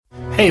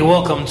Hey,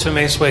 welcome to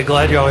Maceway.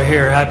 Glad y'all are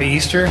here. Happy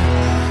Easter.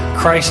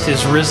 Christ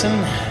is risen.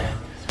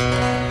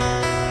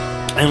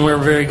 And we're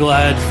very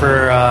glad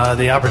for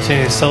the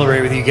opportunity to celebrate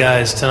with you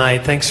guys tonight.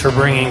 Thanks for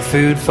bringing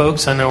food,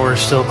 folks. I know we're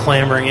still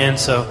clambering in,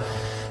 so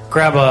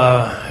grab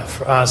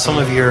some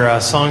of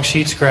your song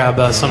sheets.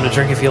 Grab something to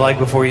drink if you like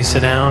before you sit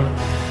down.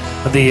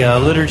 The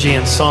liturgy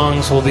and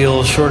songs will be a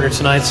little shorter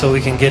tonight so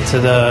we can get to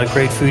the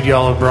great food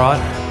y'all have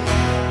brought.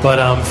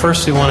 But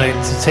first we want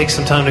to take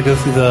some time to go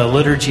through the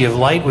Liturgy of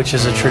Light, which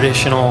is a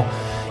traditional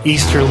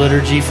Easter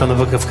liturgy from the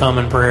Book of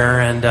Common Prayer.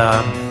 And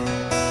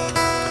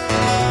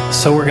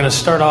so we're going to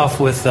start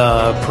off with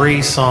a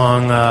praise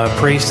song,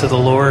 Praise to the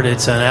Lord.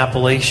 It's an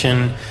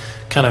Appalachian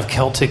kind of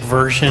Celtic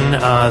version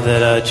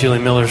that Julie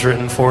Miller's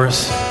written for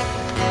us.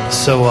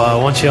 So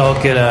once you all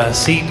get a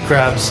seat,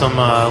 grab some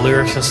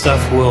lyrics and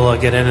stuff, we'll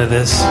get into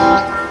this.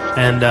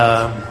 And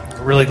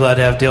really glad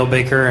to have Dale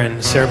Baker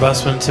and Sarah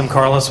Busman, Tim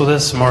Carlos with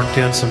us. Mark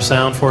doing some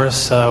sound for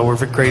us.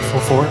 We're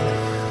grateful for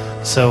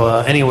it. So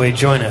anyway,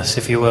 join us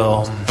if you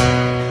will.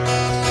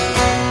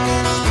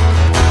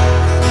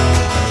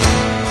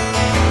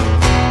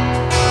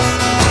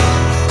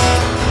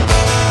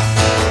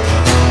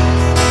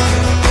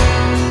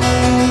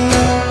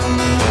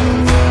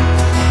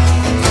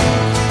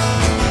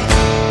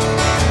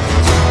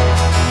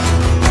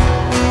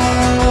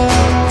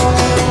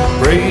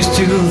 Praise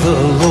to the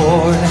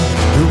Lord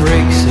who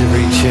breaks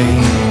every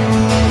chain.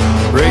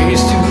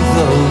 Praise to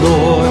the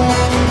Lord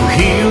who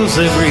heals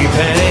every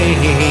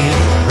pain.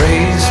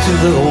 Praise to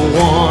the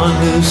one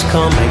who's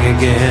coming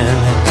again.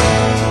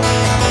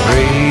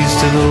 Praise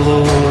to the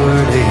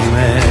Lord,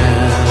 amen.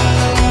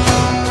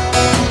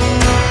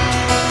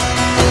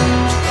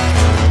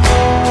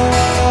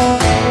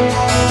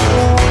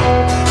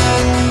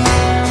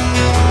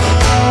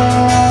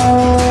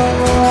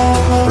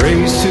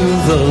 Praise to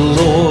the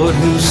Lord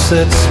who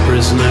sets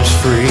prisoners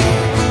free.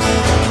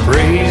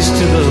 Praise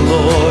to the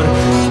Lord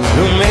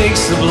who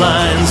makes the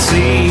blind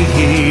see.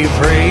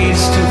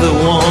 Praise to the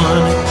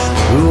one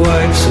who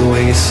wipes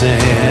away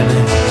sin.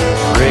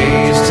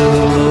 Praise to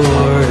the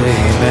Lord,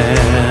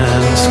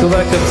 amen. Let's go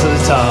back up to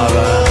the top.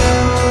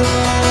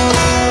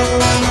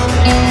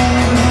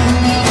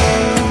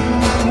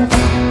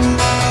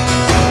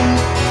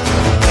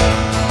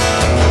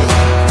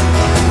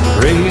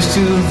 Praise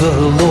to the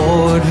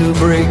Lord who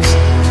breaks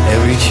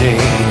every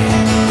chain.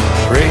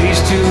 Praise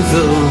to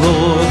the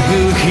Lord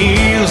who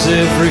heals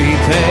every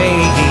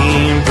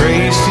pain.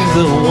 Praise to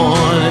the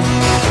one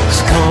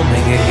who's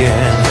coming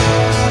again.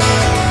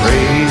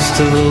 Praise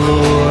to the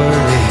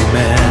Lord,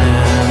 amen.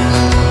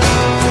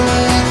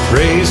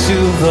 Praise to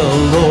the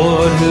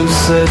Lord who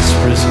sets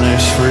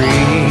prisoners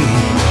free.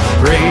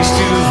 Praise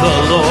to the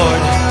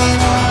Lord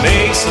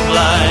makes the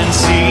blind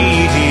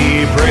see.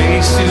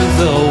 Praise to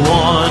the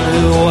one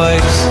who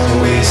wipes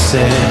away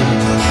sin.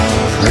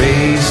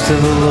 Praise to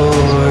the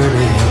Lord,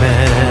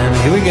 amen.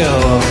 Here we go.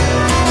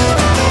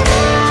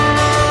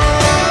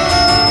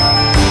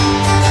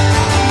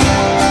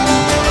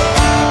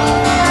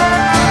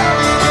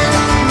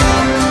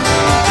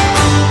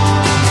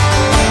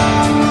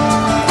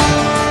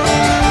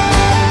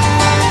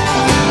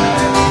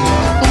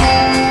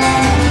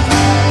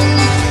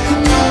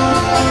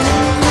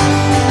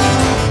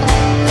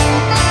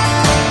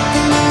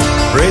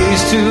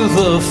 Praise to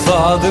the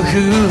Father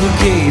who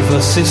gave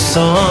us His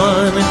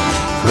Son.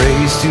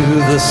 Praise to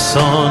the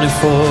Son who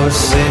for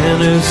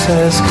sinners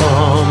has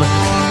come.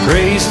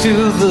 Praise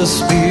to the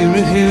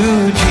Spirit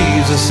who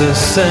Jesus has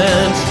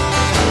sent.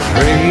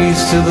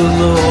 Praise to the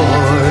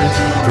Lord.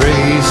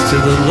 Praise to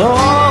the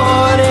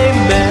Lord,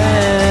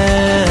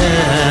 amen.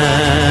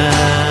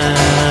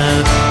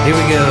 Here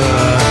we go.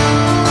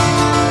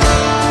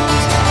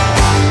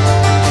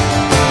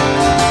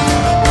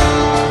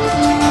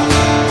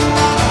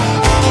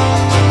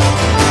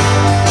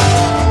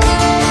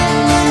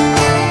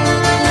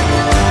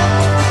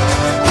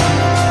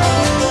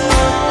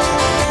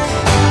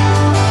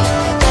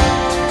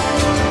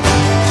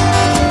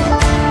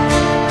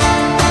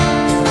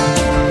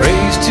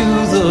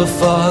 The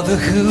Father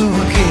who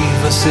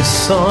gave us His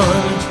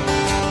Son.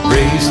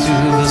 Praise to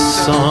the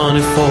Son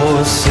who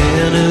for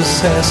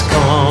sinners has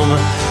come.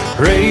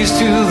 Praise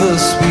to the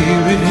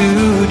Spirit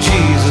who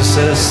Jesus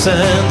has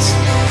sent.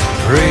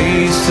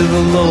 Praise to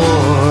the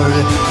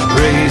Lord.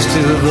 Praise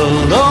to the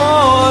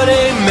Lord,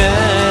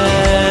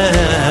 amen.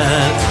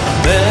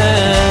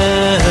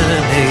 Amen,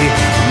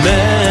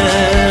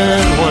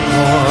 amen. One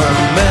more,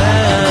 amen.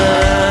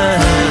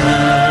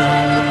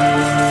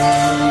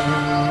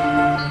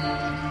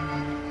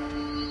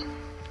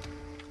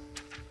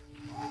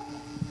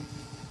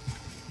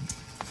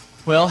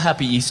 Well,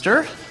 happy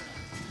Easter.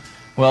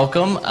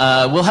 Welcome.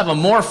 We'll have a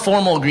more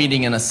formal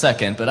greeting in a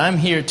second, but I'm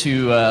here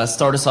to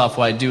start us off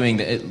by doing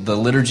the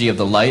Liturgy of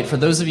the Light. For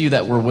those of you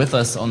that were with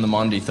us on the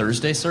Maundy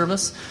Thursday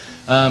service,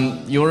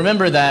 you'll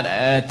remember that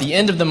at the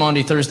end of the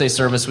Maundy Thursday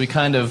service, we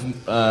kind of,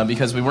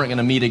 because we weren't going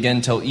to meet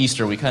again till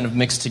Easter, we kind of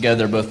mixed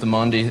together both the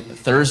Maundy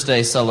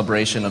Thursday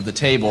celebration of the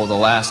table, the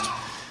last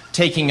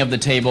taking of the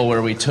table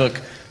where we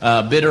took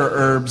bitter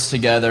herbs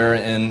together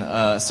in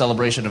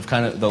celebration of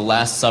kind of the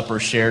Last Supper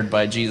shared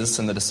by Jesus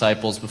and the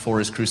disciples before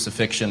his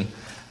crucifixion.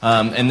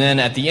 And then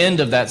at the end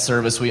of that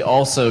service, we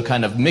also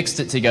kind of mixed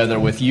it together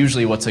with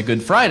usually what's a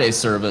Good Friday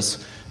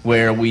service,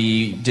 where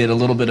we did a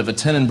little bit of a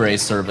tenebrae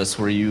service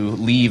where you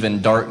leave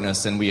in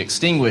darkness, and we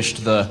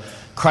extinguished the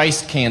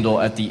Christ candle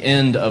at the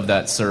end of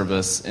that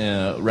service,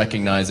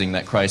 recognizing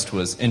that Christ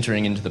was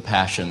entering into the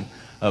passion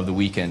of the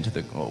weekend,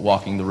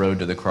 walking the road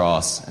to the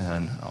cross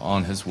and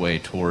on his way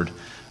toward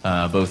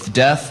both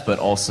death but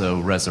also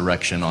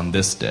resurrection on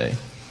this day.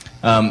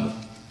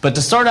 But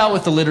to start out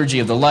with the Liturgy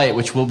of the Light,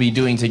 which we'll be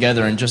doing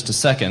together in just a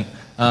second,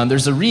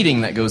 there's a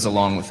reading that goes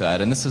along with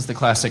that, and this is the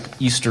classic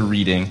Easter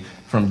reading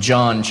from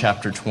John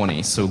chapter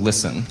 20. So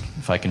listen,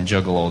 if I can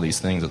juggle all these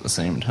things at the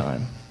same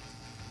time.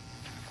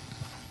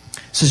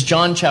 This is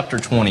John chapter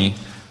 20,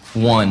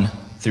 1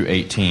 through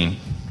 18.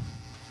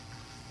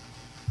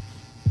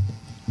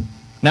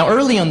 Now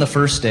early on the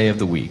first day of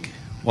the week,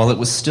 while it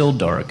was still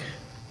dark,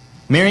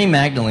 Mary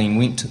Magdalene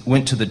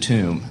went to the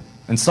tomb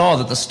and saw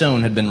that the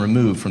stone had been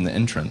removed from the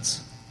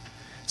entrance.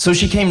 So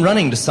she came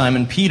running to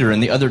Simon Peter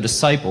and the other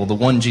disciple, the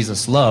one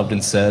Jesus loved,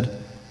 and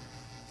said,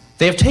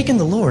 "They have taken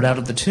the Lord out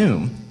of the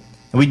tomb,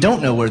 and we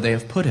don't know where they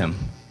have put him."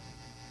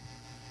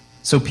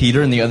 So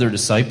Peter and the other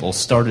disciple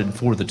started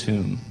for the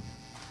tomb.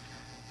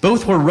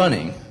 Both were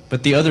running,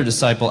 but the other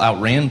disciple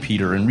outran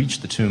Peter and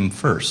reached the tomb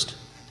first.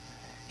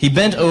 He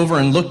bent over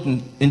and looked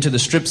into the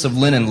strips of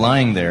linen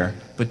lying there,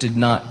 but did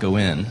not go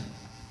in.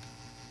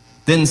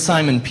 Then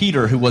Simon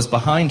Peter, who was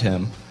behind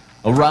him,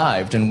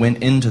 arrived and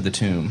went into the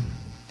tomb.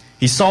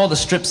 He saw the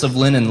strips of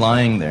linen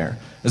lying there,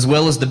 as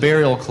well as the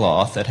burial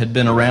cloth that had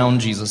been around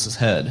Jesus'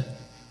 head.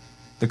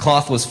 The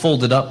cloth was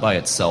folded up by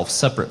itself,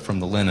 separate from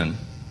the linen.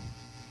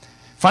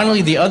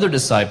 Finally, the other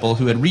disciple,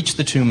 who had reached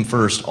the tomb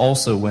first,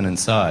 also went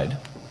inside.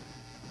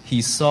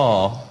 He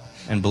saw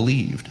and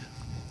believed.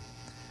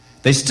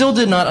 They still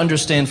did not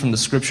understand from the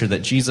scripture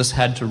that Jesus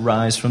had to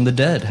rise from the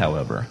dead,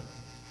 however.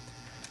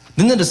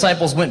 Then the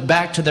disciples went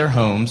back to their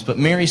homes, but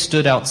Mary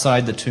stood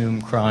outside the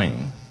tomb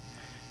crying.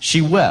 She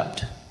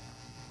wept.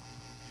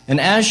 And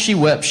as she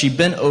wept, she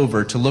bent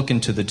over to look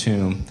into the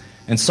tomb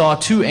and saw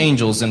two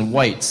angels in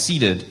white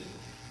seated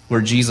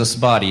where Jesus'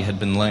 body had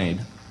been laid,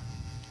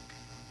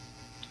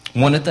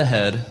 one at the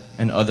head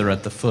and other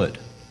at the foot.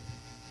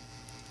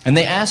 And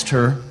they asked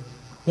her,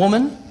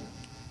 "Woman,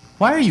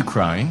 why are you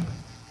crying?"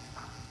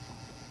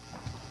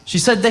 She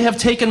said, "They have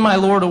taken my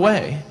Lord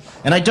away,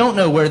 and I don't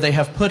know where they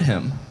have put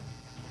him."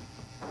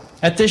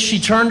 At this, she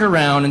turned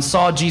around and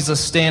saw Jesus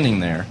standing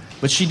there,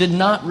 but she did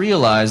not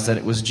realize that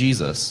it was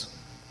Jesus.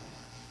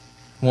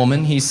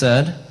 "Woman," he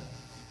said,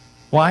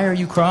 "why are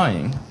you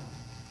crying?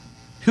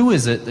 Who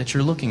is it that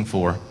you're looking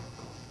for?"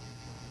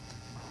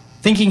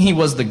 Thinking he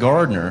was the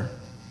gardener,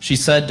 she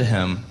said to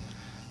him,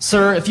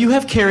 "Sir, if you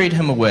have carried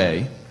him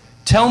away,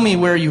 tell me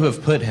where you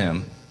have put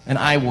him, and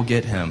I will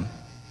get him."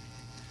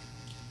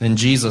 Then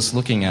Jesus,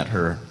 looking at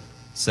her,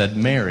 said,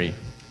 "Mary."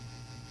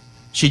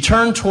 She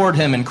turned toward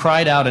him and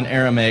cried out in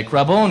Aramaic,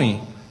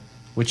 "Rabboni,"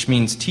 which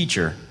means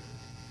teacher.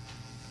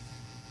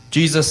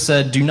 Jesus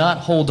said, "Do not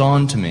hold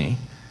on to me,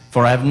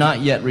 for I have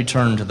not yet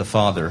returned to the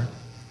Father.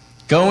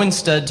 Go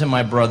instead to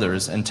my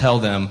brothers and tell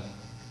them,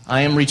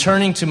 I am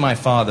returning to my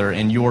Father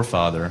and your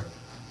Father,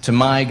 to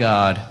my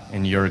God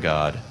and your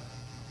God."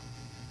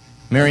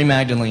 Mary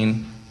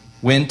Magdalene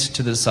went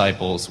to the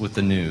disciples with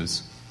the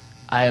news,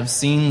 "I have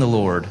seen the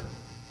Lord."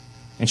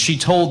 And she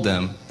told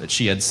them that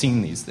he had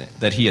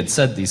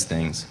said these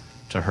things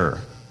to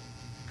her.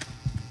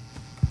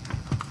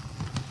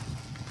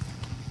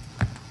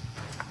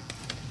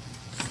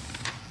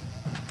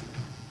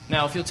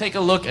 Now, if you'll take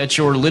a look at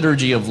your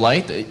Liturgy of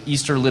Light, the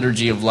Easter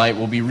Liturgy of Light,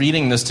 we'll be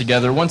reading this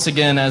together. Once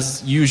again,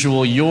 as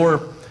usual,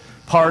 your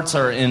parts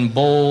are in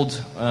bold.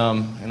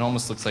 It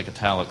almost looks like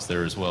italics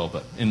there as well,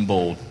 but in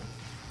bold.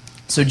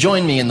 So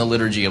join me in the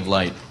Liturgy of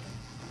Light.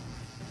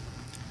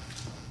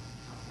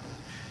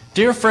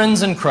 Dear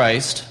friends in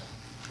Christ,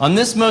 on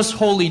this most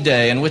holy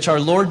day in which our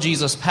Lord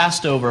Jesus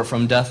passed over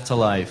from death to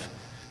life,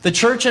 the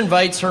Church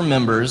invites her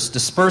members,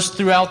 dispersed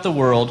throughout the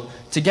world,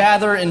 to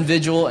gather in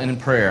vigil and in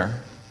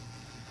prayer.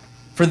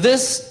 For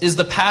this is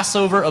the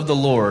Passover of the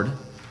Lord,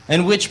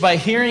 in which by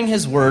hearing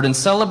his word and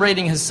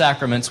celebrating his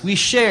sacraments, we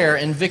share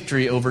in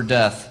victory over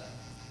death.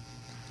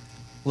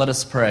 Let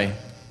us pray.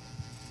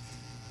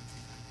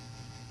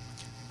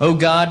 O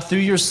God, through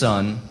your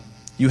Son,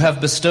 you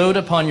have bestowed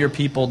upon your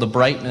people the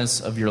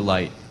brightness of your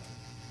light.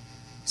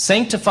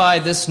 Sanctify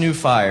this new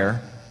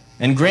fire,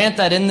 and grant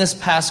that in this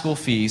Paschal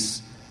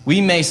feast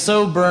we may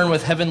so burn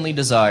with heavenly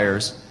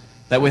desires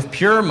that with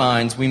pure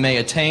minds we may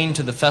attain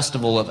to the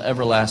festival of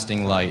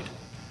everlasting light.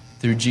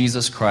 Through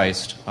Jesus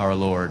Christ our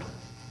Lord.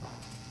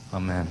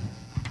 Amen.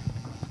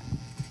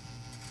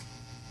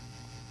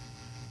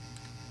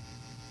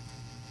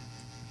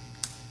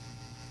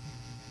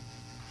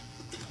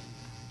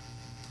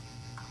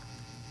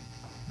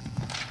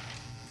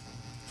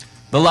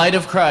 The light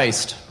of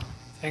Christ.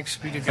 Thanks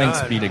be to God.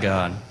 Thanks be to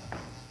God.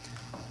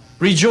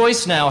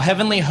 Rejoice now,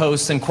 heavenly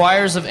hosts and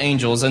choirs of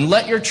angels, and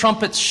let your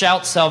trumpets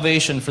shout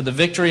salvation for the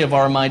victory of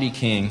our mighty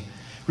King.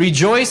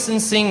 Rejoice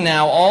and sing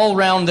now all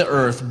round the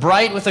earth,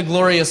 bright with a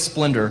glorious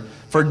splendor,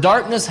 for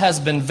darkness has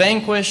been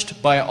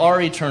vanquished by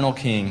our eternal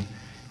King.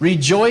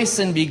 Rejoice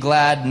and be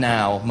glad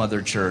now,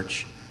 Mother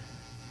Church,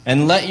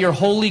 and let your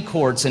holy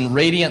courts in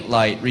radiant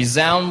light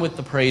resound with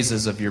the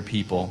praises of your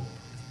people.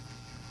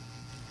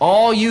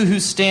 All you who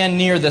stand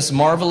near this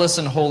marvelous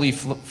and holy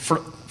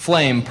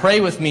flame,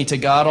 pray with me to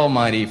God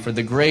Almighty for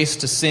the grace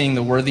to sing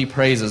the worthy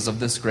praises of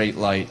this great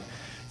light.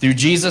 Through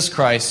Jesus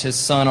Christ, his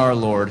Son, our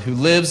Lord, who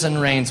lives and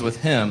reigns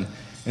with him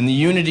in the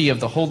unity of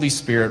the Holy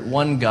Spirit,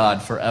 one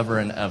God, forever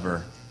and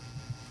ever.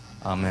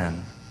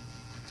 Amen.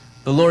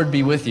 The Lord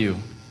be with you.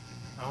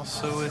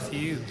 Also with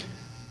you.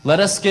 Let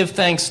us give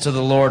thanks to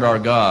the Lord our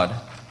God.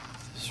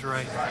 It's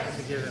right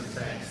to give him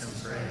thanks and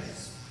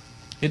praise.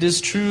 It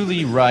is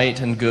truly right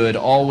and good,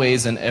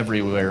 always and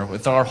everywhere,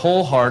 with our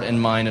whole heart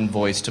and mind and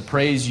voice, to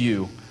praise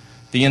you,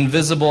 the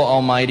invisible,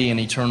 almighty, and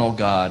eternal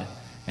God,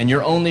 and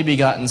your only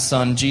begotten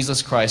Son,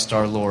 Jesus Christ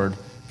our Lord,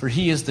 for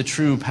he is the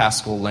true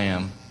Paschal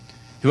Lamb,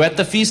 who at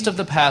the feast of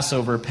the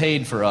Passover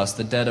paid for us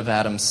the debt of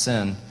Adam's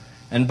sin,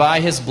 and by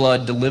his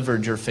blood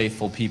delivered your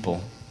faithful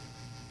people.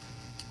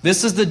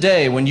 This is the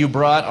day when you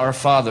brought our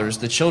fathers,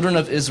 the children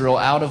of Israel,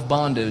 out of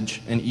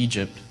bondage in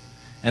Egypt,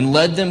 and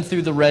led them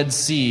through the Red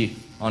Sea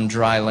on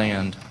dry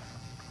land.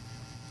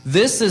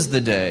 This is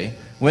the day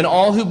when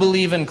all who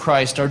believe in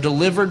Christ are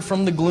delivered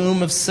from the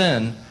gloom of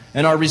sin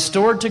and are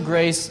restored to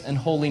grace and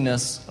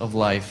holiness of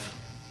life.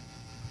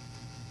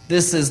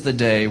 This is the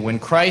day when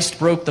Christ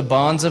broke the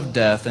bonds of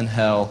death and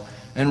hell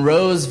and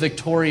rose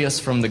victorious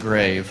from the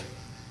grave.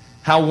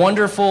 How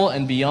wonderful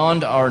and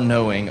beyond our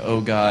knowing,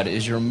 O God,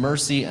 is your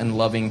mercy and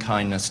loving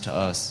kindness to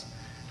us,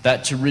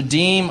 that to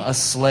redeem a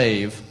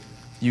slave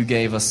you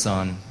gave a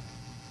son.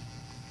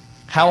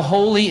 How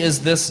holy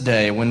is this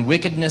day when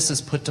wickedness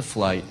is put to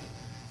flight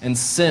and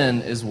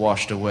sin is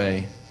washed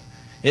away.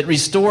 It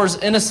restores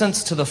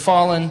innocence to the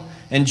fallen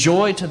and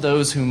joy to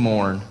those who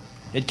mourn.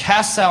 It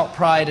casts out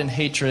pride and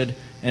hatred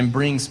and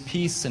brings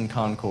peace and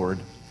concord.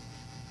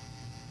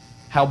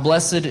 How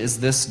blessed is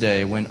this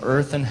day when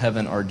earth and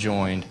heaven are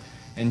joined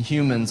and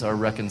humans are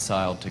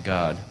reconciled to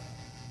God.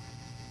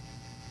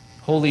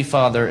 Holy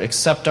Father,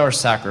 accept our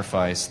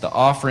sacrifice, the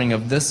offering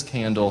of this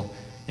candle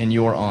in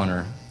your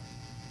honor.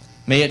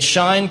 May it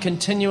shine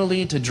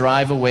continually to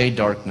drive away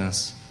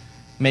darkness.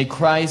 May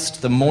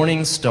Christ, the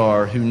morning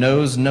star, who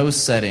knows no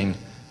setting,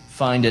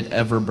 find it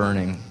ever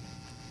burning.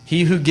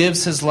 He who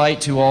gives his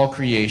light to all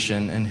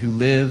creation and who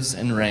lives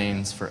and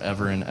reigns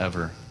forever and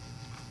ever.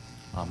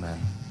 Amen.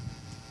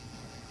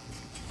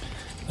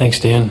 Thanks,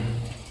 Dan.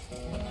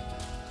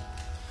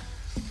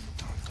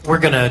 We're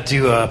going to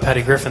do a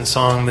Patty Griffin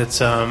song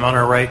that's on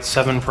our Write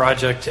 7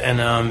 project,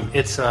 and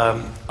it's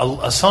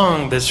a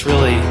song that's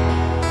really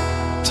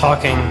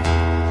talking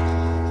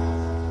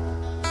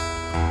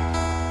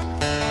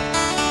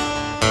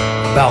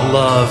about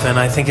love, and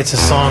I think it's a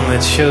song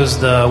that shows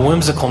the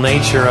whimsical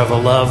nature of a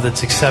love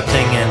that's accepting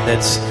and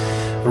that's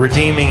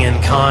redeeming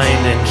and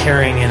kind and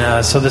caring.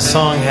 And so the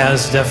song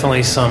has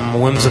definitely some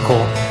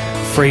whimsical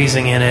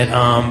phrasing in it,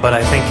 but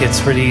I think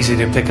it's pretty easy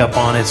to pick up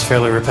on. It's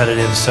fairly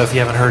repetitive, so if you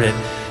haven't heard it,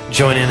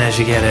 join in as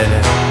you get it.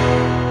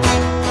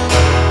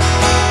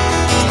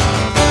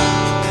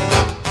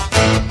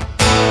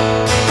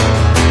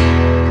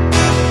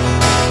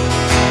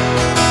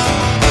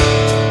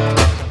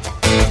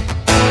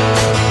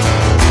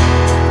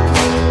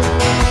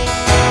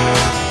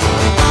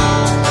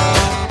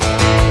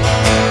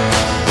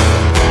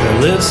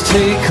 Let's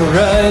take a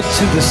ride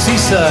to the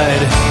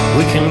seaside.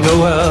 We can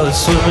go out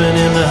swimming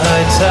in the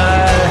high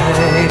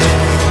tide.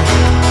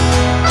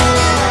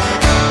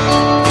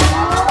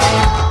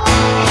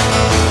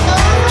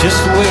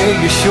 Just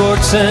wear your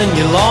shorts and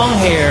your long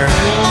hair,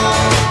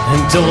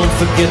 and don't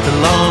forget the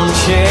lawn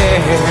chair.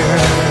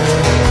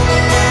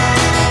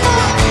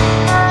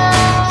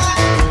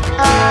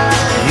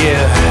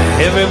 Yeah,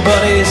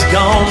 everybody's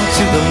gone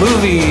to the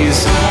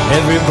movies.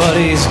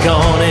 Everybody's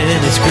gone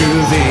and it's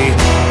groovy.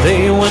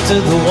 They went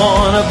to the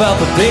one about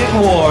the big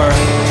war.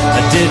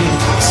 I didn't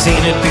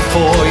seen it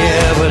before,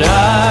 yeah, but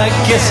I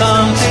guess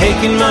I'm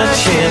taking my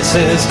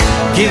chances,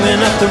 giving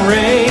up the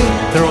rain,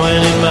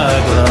 throwing in my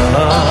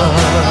glove.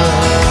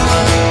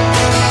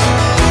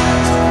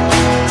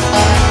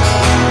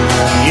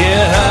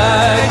 Yeah,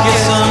 I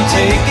guess I'm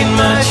taking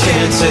my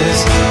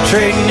chances,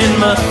 trading in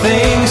my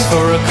things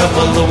for a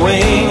couple of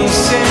wings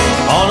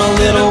on a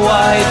little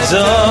white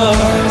dove.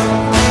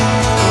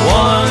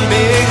 One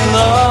big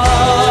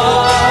love,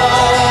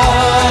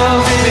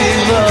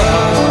 big love.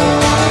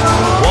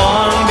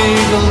 One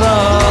big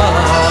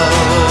love,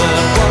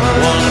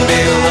 one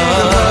big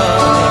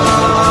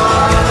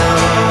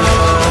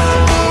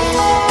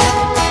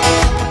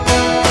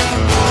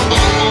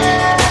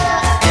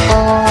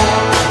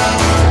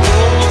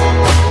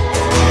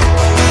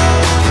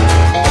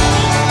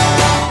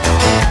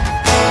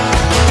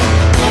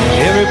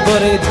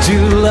everybody do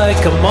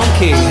like a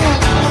monkey.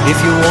 If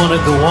you wanna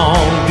go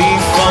on, be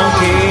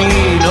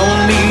funky. No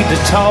need to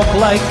talk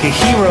like a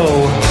hero.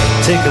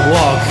 Take a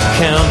walk,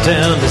 count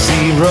down to 0.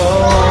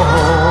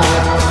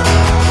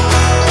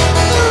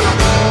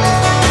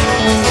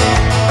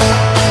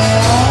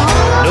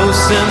 No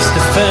sense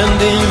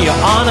defending your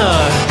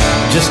honor.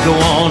 Just go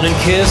on and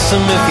kiss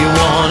him if you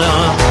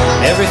wanna.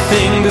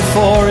 Everything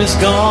before is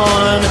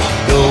gone,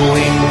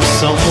 going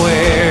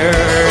somewhere.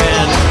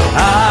 And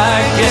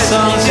I guess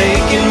I'm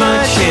taking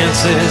my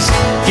chances,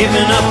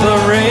 giving up a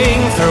ring,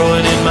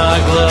 throwing in my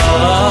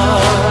glove.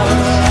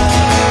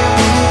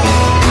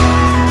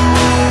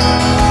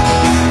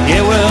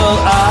 Yeah, well,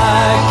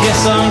 I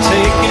guess I'm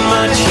taking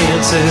my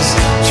chances,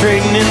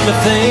 trading in my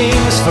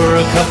things for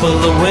a couple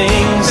of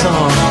wings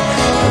on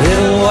a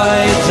little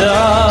white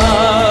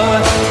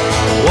dove.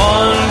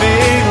 One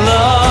big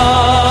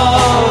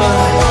love,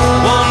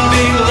 one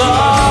big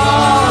love,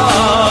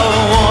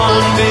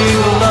 one big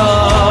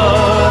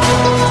love,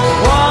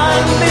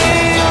 one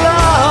big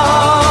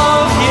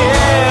love,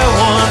 yeah,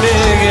 one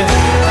big.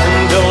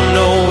 Don't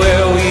know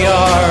where we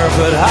are,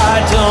 but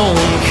I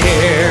don't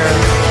care.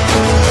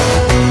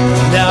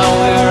 Now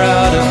we're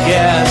out of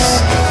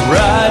gas,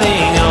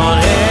 riding on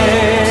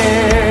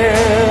air.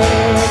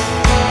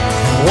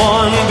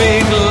 One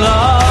big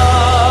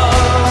love,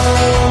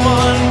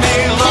 one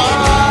big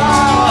love,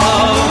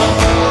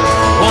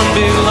 one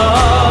big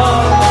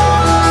love,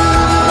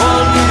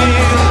 one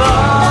big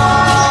love,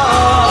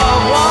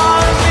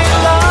 one big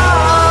love,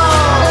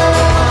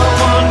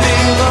 one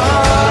big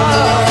love.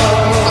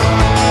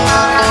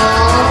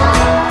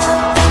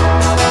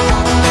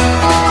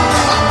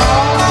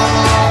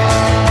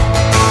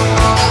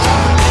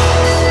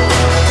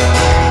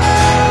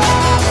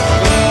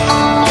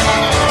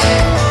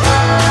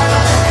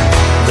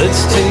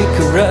 Let's take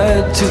a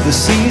ride to the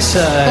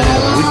seaside.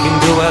 We can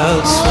go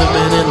out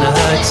swimming in the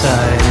high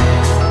tide.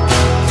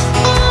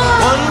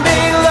 One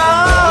big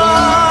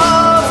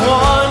love,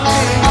 one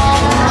big.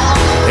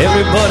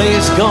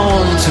 Everybody's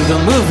gone to the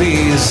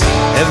movies.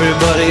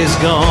 Everybody's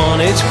gone,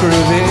 it's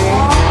groovy.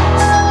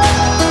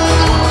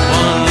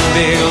 One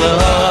big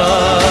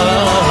love,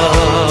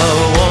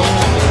 one.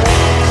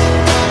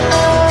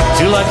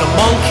 Do like a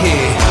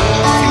monkey.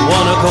 If you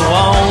wanna go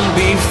on,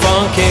 be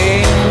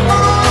funky.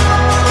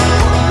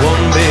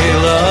 One big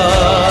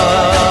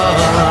love,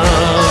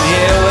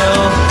 yeah,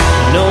 well,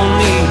 no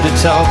need to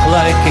talk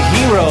like a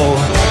hero.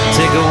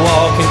 Take a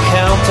walk and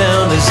count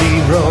down to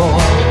 0.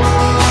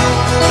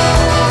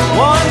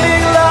 One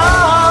big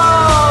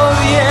love,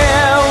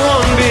 yeah,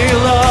 one big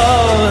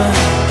love,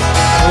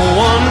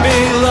 one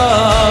big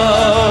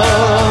love.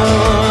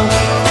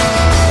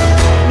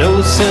 No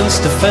sense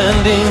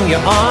defending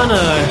your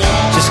honor.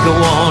 Just go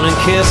on and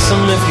kiss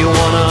him if you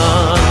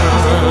wanna.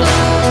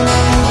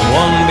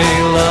 One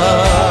big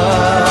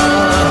love,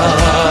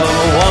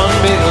 one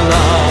big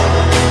love,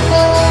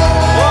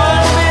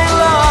 one big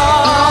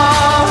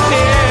love,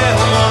 yeah,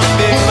 one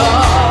big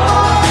love,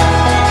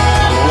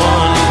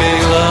 one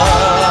big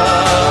love,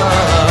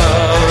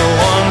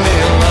 one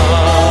big love.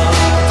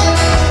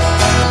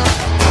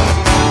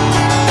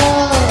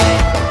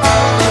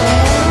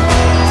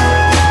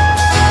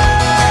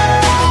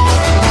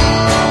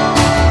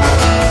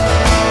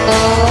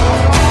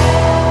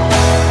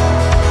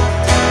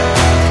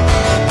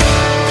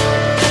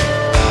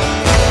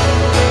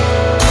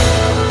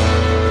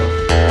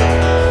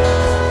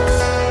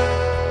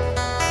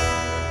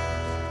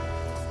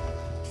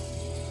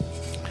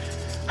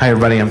 Hi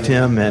everybody, I'm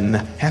Tim, and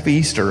happy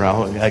Easter.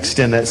 I'll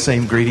extend that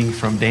same greeting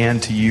from Dan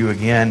to you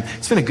again.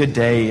 It's been a good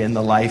day in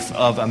the life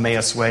of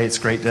Emmaus Way. It's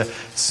great to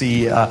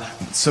see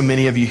so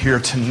many of you here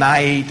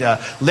tonight.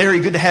 Larry,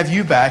 good to have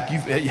you back.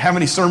 How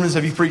many sermons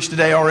have you preached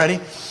today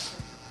already?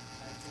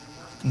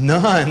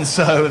 None,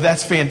 so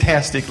that's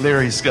fantastic.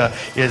 Larry is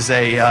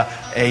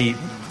a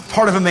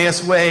part of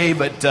Emmaus Way,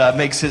 but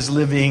makes his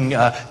living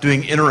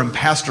doing interim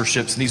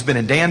pastorships, and he's been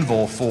in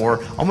Danville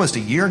for almost a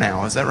year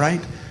now. Is that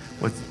right?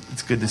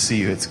 It's good to see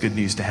you. It's good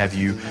news to have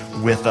you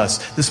with us.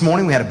 This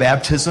morning we had a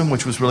baptism,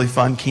 which was really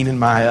fun. Keenan,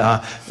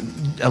 my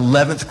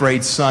 11th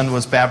grade son,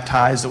 was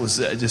baptized. It was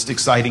just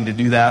exciting to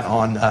do that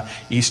on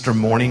Easter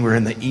morning. We're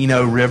in the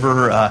Eno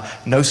River.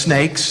 No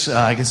snakes.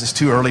 I guess it's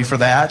too early for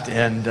that.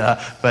 And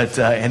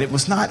it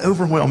was not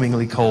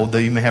overwhelmingly cold, though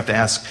you may have to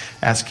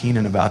ask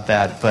Keenan about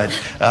that. But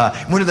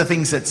one of the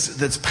things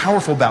that's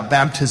powerful about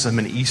baptism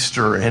and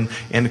Easter, and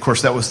of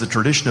course that was the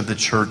tradition of the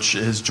church,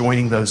 is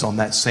joining those on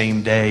that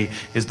same day,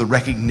 is the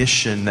recognition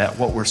that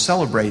what we're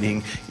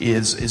celebrating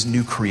is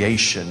new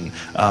creation.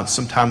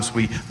 Sometimes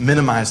we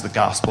minimize the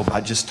gospel by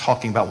just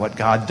talking about what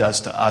God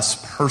does to us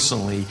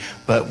personally,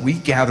 but we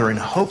gather in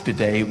hope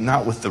today,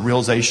 not with the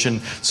realization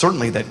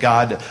certainly that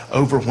God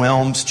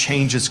overwhelms,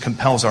 changes,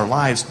 compels our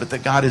lives, but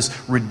that God is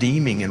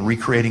redeeming and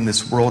recreating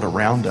this world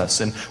around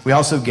us. And we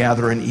also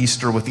gather in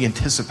Easter with the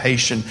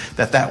anticipation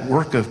that that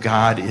work of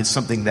God is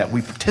something that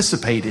we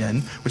participate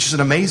in, which is an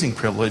amazing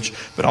privilege,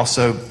 but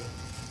also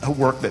a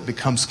work that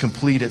becomes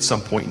complete at some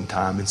point in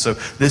time. And so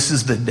this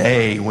is the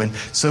day when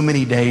so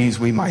many days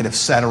we might have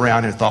sat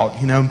around and thought,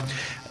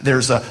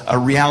 there's a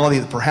reality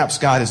that perhaps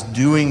God is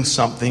doing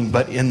something,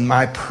 but in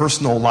my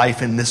personal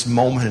life, in this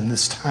moment, in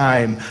this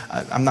time,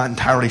 I'm not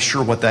entirely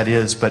sure what that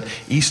is. But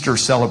Easter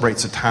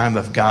celebrates a time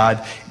of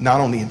God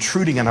not only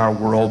intruding in our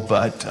world,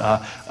 but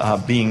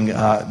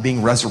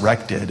being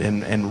resurrected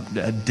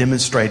and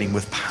demonstrating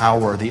with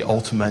power the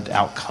ultimate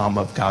outcome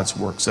of God's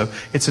work. So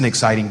it's an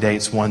exciting day.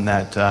 It's one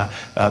that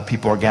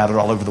people are gathered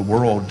all over the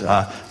world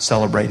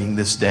celebrating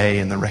this day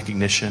and the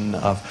recognition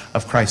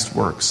of Christ's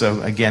work.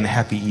 So again,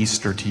 happy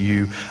Easter to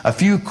you. A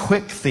few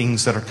quick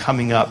things that are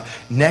coming up.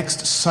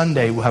 Next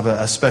Sunday, we'll have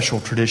a special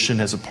tradition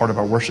as a part of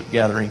our worship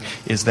gathering,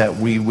 is that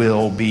we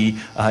will be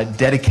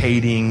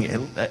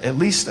dedicating at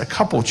least a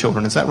couple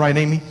children. Is that right,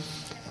 Amy?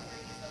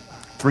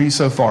 3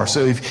 so far.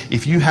 So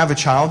if you have a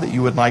child that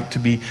you would like to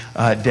be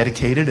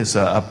dedicated as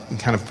a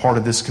kind of part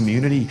of this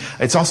community,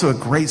 it's also a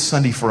great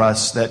Sunday for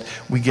us that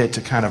we get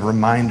to kind of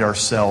remind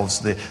ourselves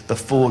the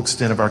full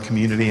extent of our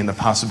community and the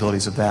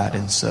possibilities of that.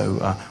 And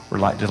so we're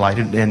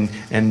delighted.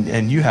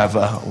 And you have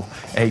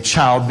a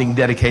child being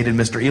dedicated.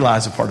 Mr. Eli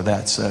is a part of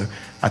that. So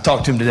I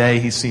talked to him today.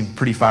 He seemed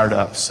pretty fired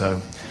up.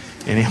 So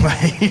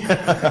anyway,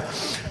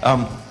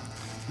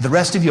 the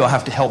rest of you will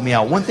have to help me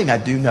out. One thing I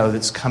do know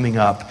that's coming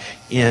up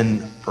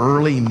in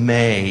early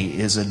May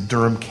is a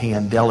Durham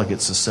Can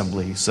Delegates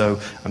Assembly. So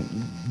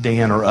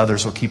Dan or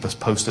others will keep us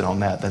posted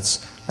on that.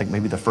 That's like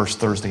maybe the first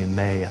Thursday in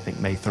May, I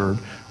think May 3rd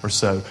or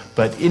so.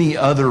 But any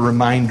other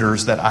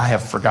reminders that I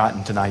have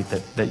forgotten tonight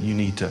that you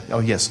need to...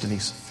 Oh, yes,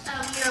 Denise.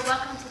 You're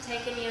welcome to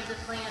take any of the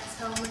plants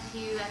home with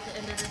you at the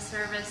end of the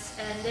service.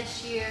 And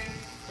this year,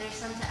 there's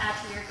some to add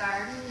to your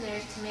garden.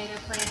 There's tomato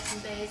plants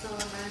and basil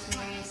and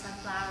rosemary and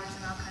sunflowers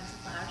and all kinds of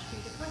flowers for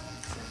you to plant.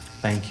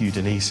 Thank you,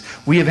 Denise.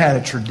 We have had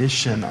a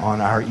tradition on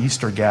our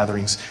Easter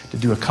gatherings to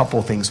do a couple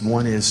of things.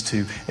 One is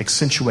to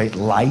accentuate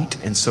light,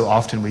 and so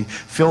often we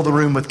fill the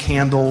room with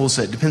candles.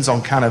 It depends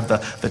on kind of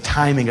the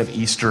timing of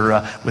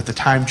Easter. With the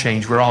time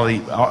change, we're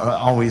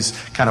always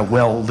kind of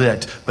well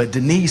lit. But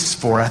Denise,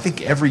 for I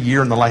think every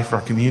year in the life of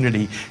our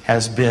community,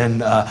 has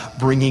been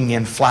bringing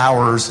in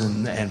flowers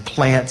and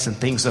plants and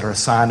things that are a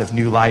sign of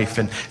new life.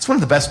 And it's one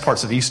of the best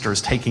parts of Easter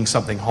is taking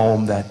something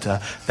home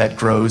that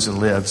grows and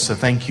lives. So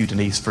thank you,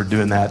 Denise, for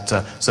doing that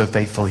so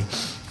faithfully.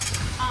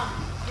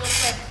 Real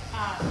quick,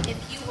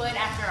 if you would,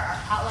 after our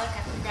potluck,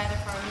 after we gather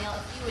for our meal,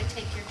 if you would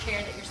take your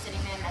chair that you're sitting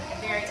in at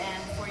the very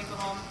end before you go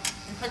home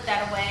and put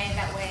that away,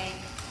 that way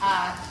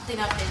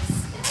cleanup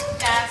is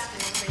fast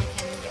and everybody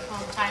can get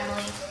home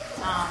timely,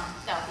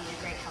 that would be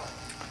a great help.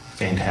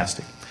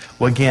 Fantastic.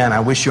 Well, again, I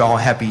wish you all a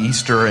happy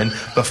Easter. And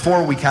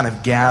before we kind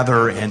of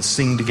gather and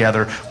sing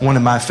together, one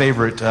of my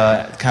favorite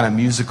kind of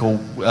musical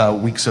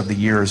weeks of the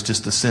year is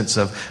just the sense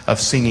of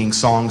singing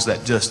songs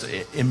that just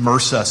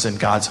immerse us in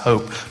God's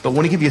hope. But I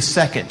want to give you a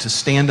second to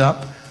stand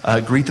up.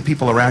 Greet the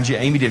people around you.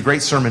 Amy did a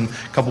great sermon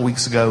a couple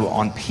weeks ago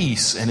on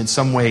peace, and in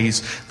some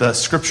ways the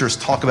scriptures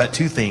talk about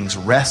two things,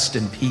 rest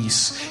and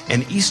peace.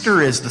 And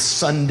Easter is the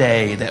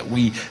Sunday that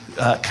we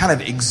kind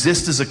of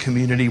exist as a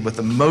community with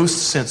the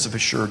most sense of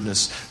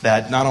assuredness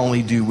that not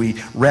only do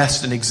we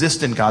rest and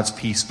exist in God's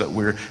peace, but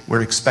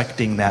we're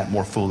expecting that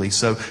more fully.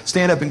 So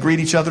stand up and greet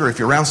each other. If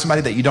you're around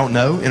somebody that you don't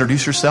know,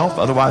 introduce yourself.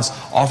 Otherwise,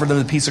 offer them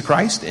the peace of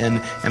Christ.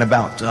 And in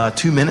about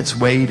 2 minutes,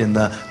 Wade and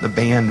the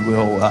band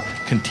will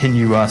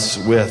continue us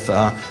with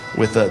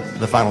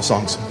the final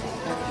songs.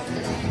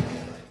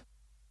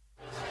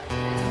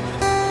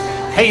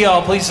 Hey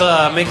y'all, please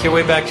make your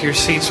way back to your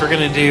seats. We're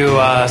going to do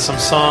some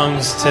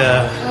songs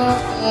to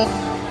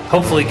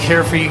hopefully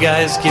care for you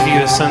guys, give you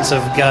a sense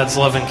of God's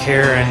love and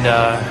care,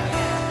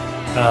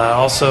 and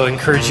also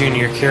encourage you in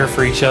your care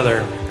for each other.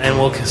 And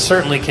we'll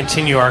certainly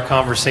continue our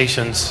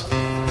conversations.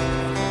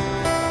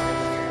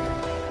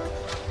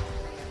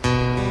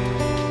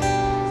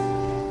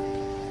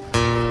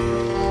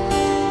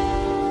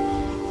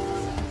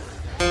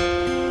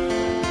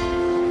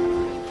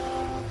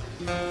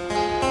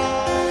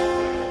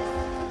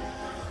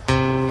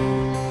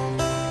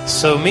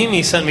 So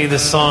Mimi sent me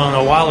this song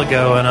a while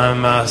ago, and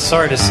I'm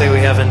sorry to say we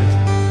haven't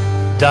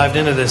dived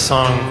into this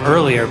song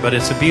earlier, but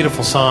it's a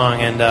beautiful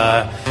song, and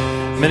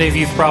many of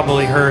you have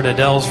probably heard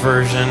Adele's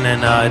version,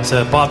 and it's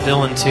a Bob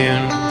Dylan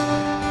tune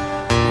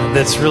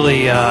that's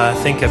really, I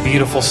think, a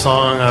beautiful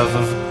song of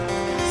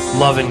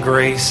love and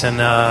grace, and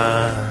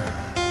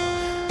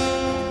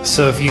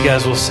so if you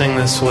guys will sing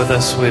this with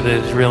us, we'd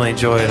really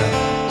enjoy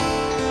it.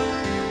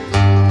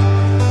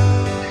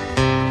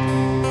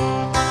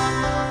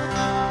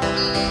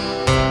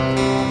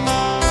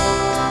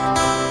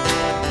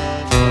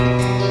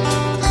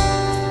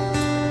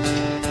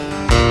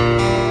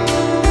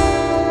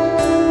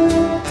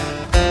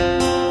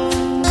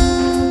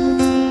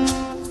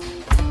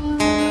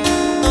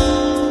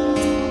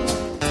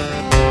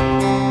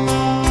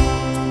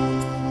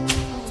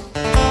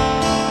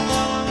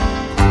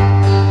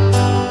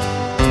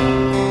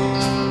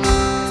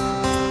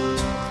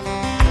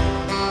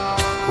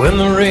 When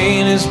the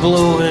rain is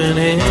blowing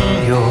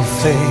in your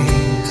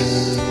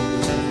face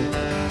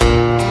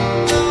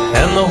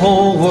and the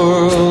whole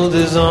world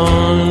is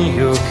on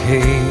your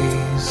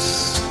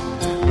case,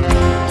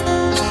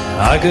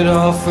 I could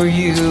offer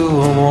you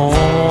a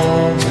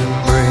warm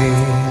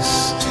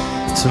embrace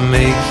to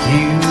make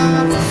you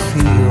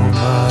feel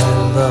my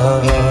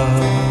love.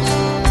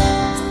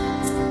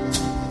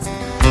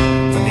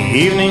 When the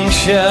evening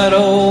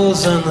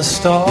shadows and the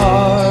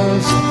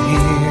stars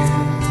appear,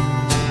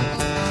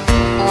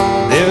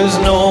 there's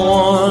no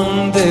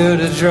one there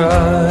to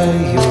dry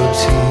your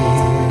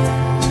tears.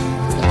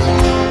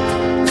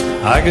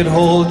 I could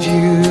hold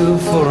you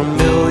for a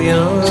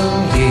million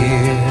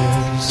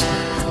years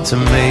to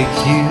make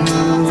you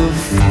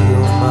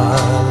feel my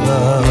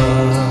love.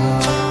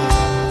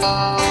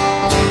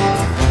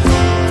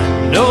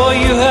 No,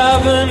 you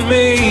haven't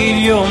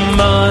made your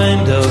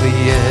mind up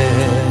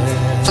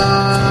yet.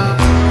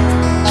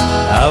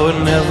 I would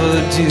never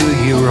do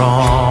you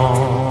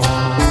wrong.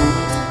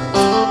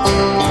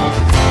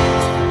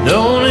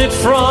 Known it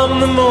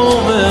from the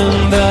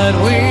moment that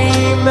we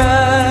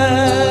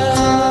met.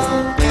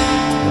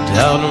 I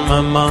doubt in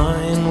my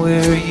mind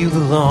where you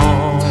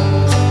belong.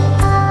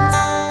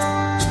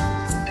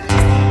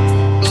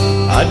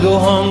 I'd go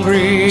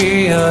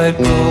hungry, I'd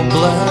go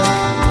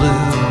black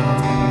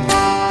and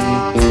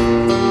blue.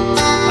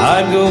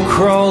 I'd go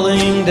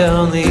crawling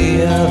down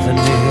the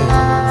avenue.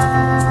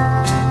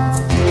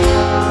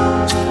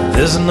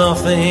 There's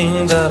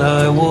nothing that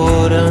I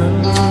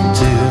wouldn't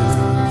do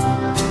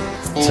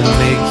to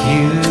make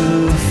you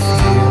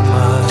feel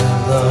my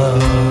love.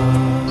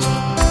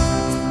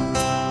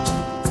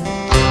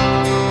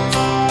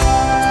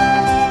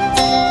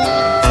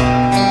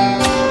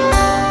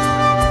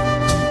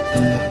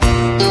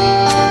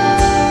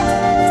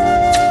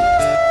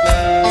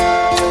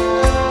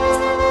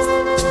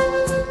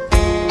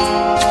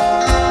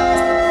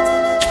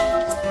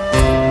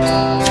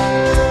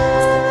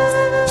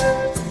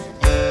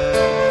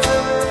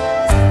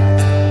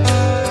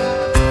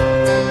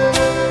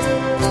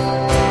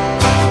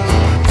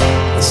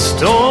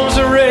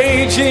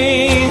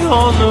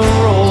 On the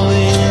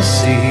rolling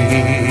sea,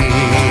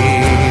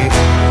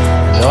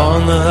 and on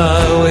the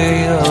highway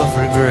of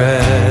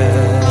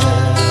regret,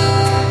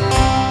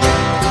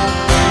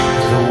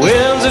 the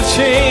winds of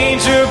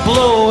change are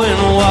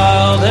blowing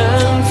wild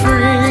and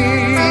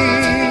free.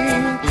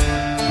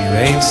 You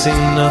ain't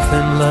seen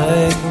nothing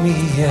like me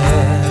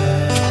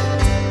yet.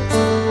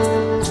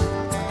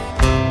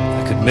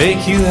 I could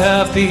make you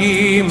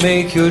happy,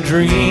 make your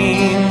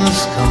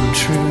dreams come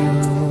true.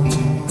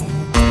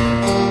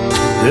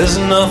 There's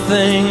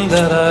nothing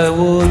that I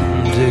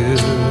wouldn't do.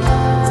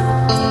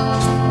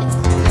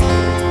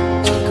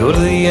 Go to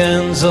the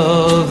ends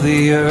of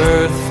the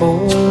earth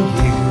for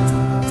you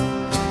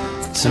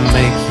to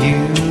make you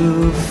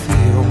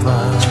feel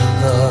my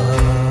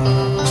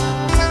love.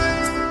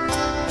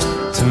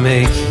 To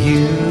make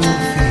you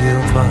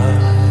feel my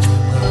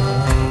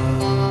love.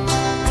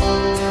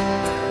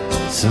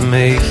 To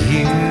make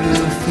you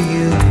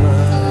feel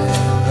my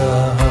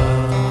love.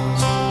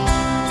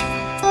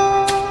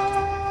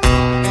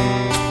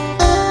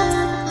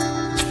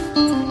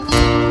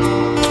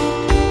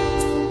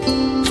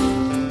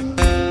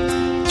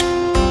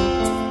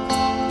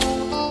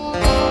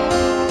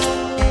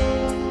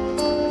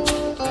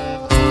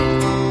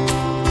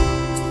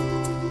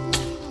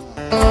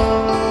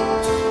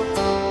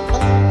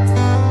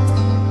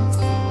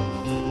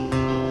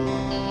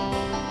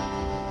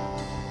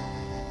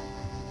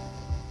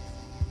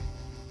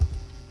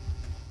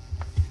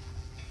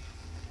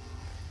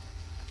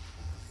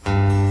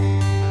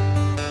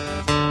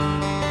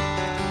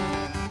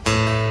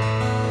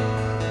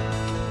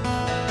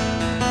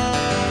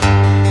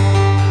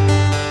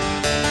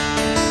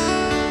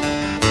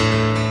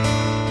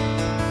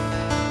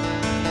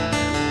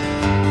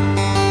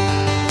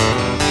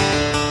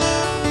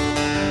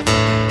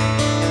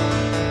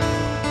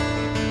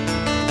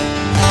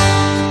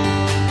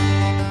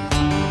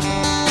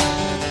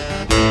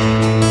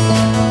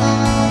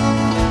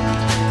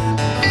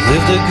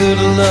 Lived a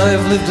good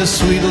life, lived a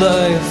sweet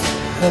life,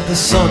 had the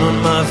sun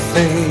on my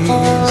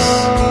face.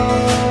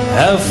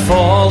 Have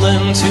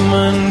fallen to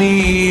my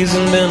knees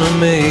and been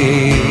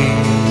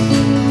amazed.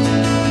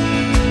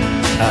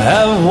 I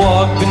have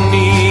walked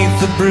beneath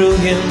the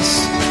brilliance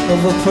of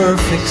a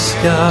perfect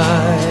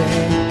sky.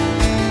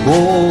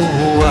 Oh,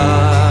 I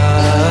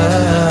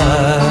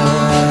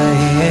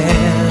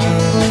am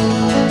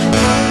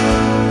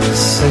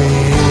saved.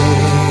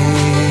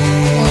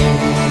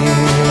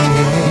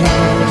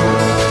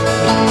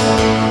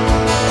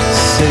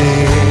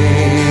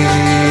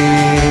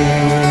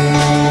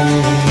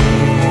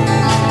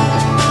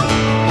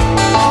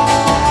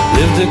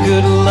 Lived a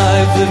good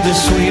life, lived a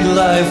sweet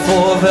life,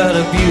 oh, I've had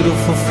a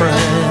beautiful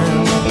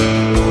friend.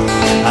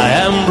 I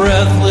am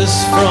breathless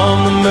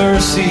from the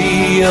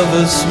mercy of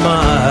a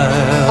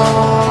smile,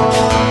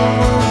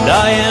 and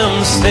I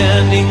am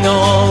standing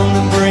on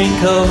the brink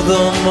of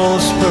the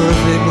most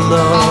perfect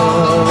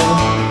love.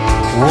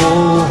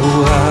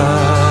 Oh, I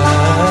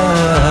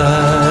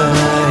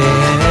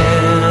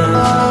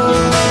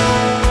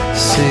am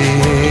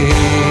saved.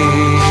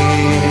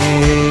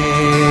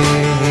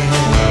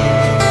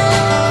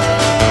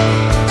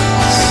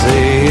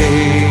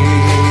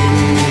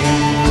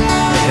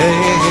 Hey.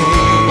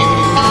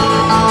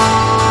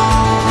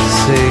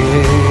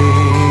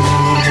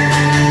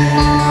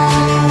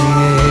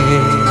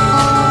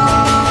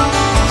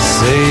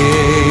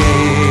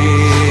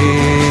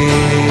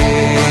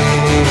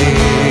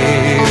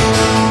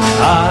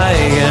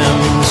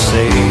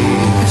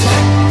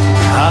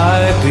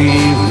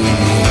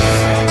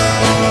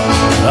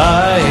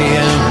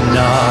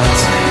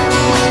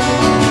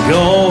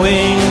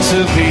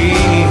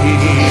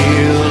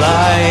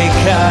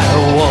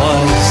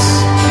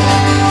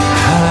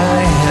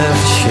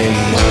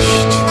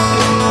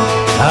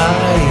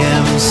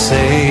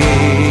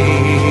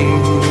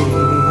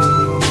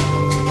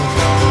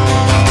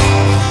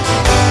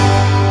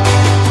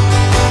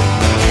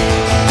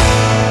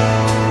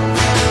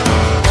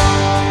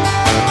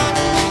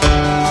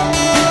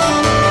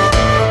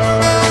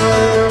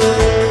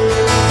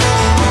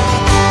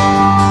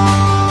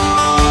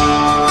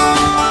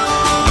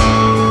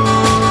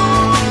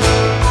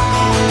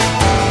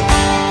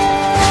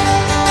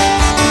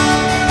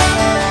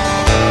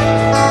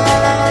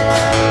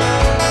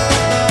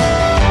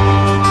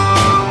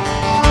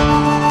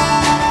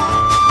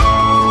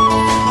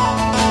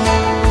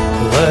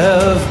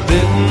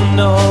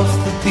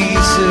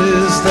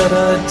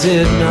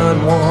 did not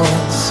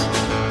want.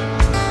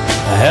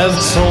 I have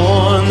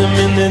torn them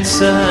into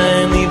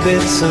tiny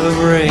bits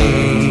of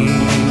rain.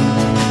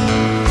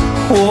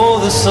 Oh,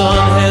 the sun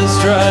has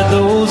dried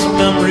those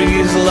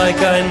memories like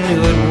I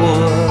knew it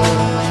would.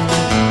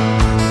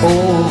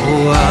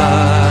 Oh, I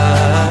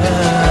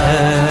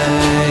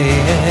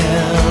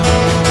am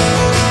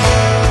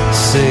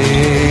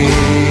saved.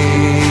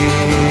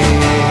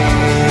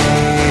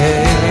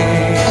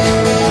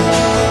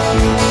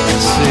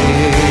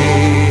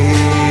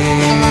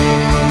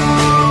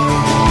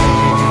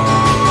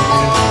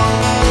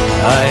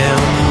 I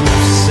am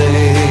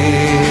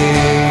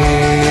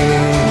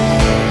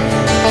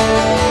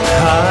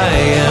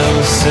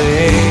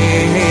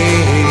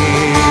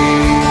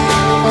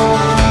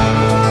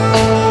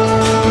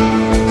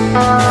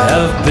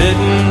I've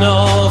bitten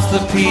off the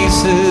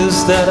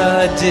pieces that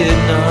I did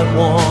not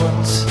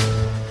want.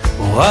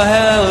 Oh, I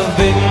have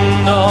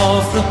bitten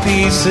off the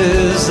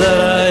pieces that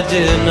I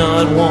did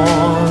not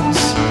want.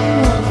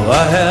 Oh,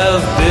 I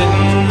have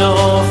bitten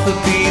off the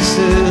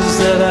pieces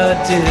that I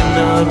did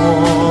not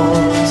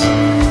want.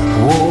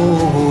 Oh,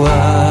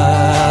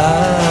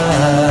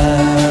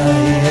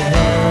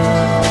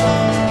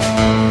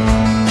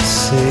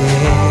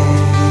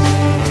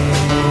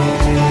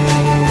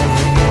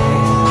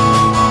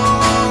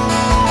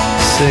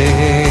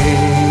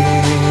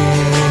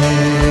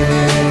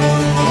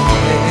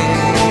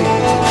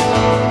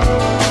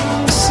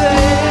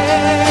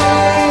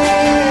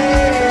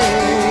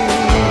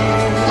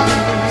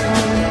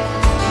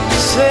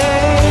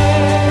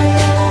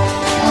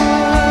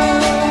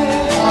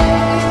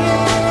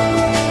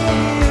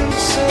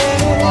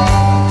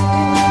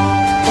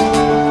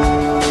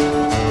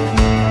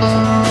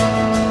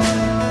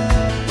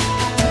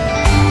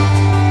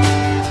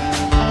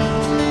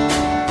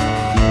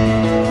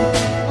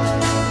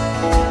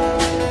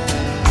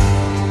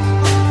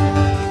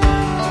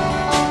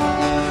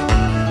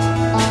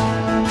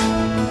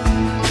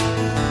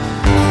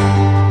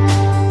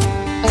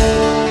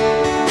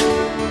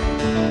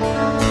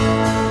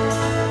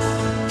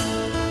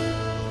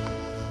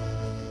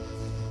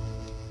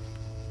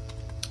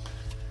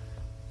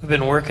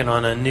 been working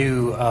on a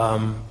new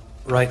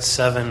Right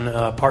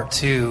 7 Part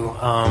 2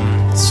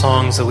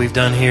 songs that we've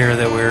done here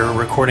that we're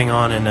recording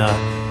on, and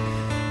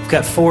we've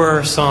got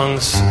 4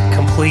 songs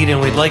complete, and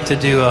we'd like to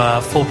do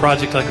a full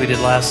project like we did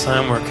last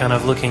time. We're kind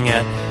of looking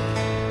at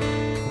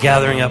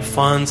gathering up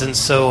funds, and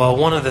so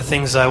one of the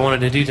things I wanted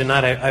to do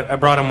tonight, I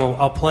brought them.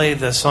 I'll play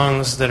the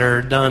songs that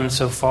are done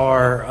so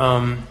far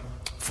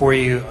for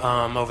you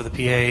over the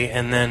PA,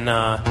 and then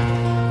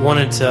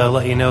wanted to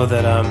let you know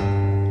that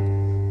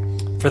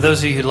for those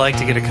of you who'd like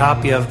to get a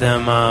copy of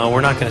them,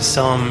 we're not going to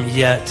sell them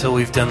yet till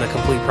we've done the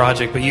complete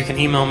project, but you can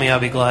email me. I'll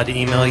be glad to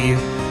email you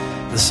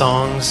the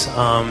songs.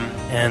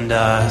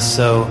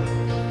 So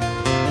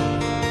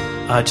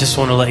I just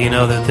want to let you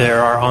know that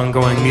there are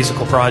ongoing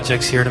musical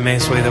projects here at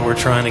Maceway that we're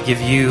trying to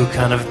give you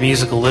kind of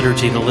musical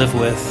liturgy to live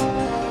with.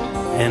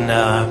 And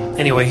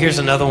anyway, here's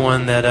another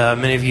one that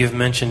many of you have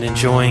mentioned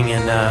enjoying,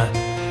 and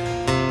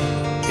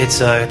it's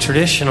a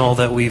traditional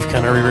that we''t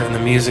kind of rewritten the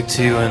music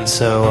to, and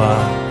so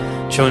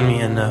join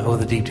me in Oh,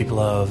 the Deep, Deep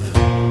Love.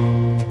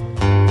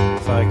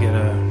 If I get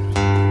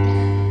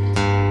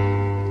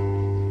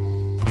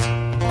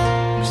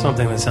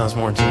something that sounds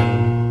more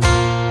tuned.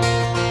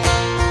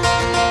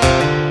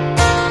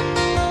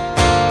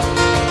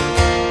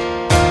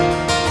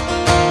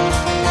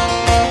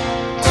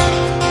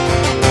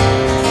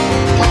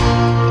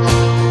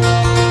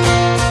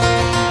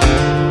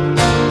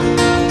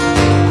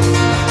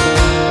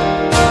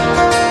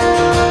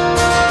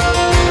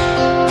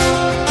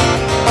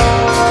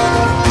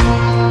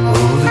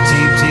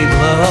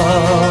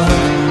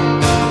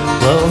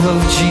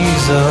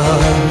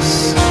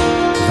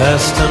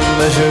 Vast,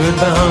 unmeasured,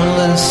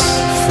 boundless,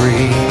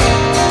 free,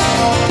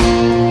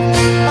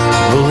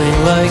 rolling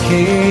like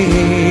a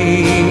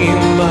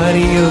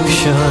mighty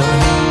ocean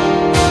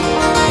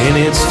in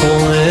its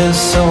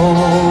fullness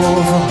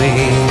over me.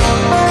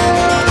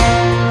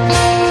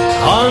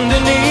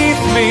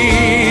 Underneath me,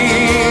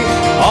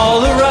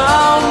 all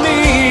around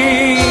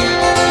me,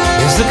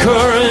 is the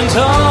current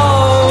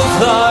of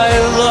thy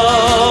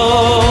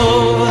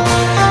love,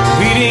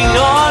 leading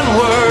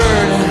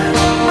onward,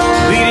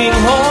 leading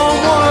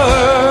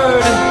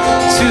homeward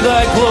to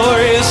thy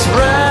glorious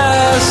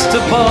rest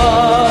above.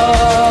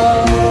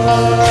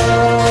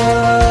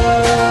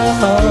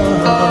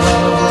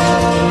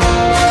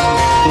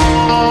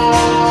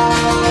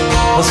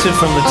 Let's do it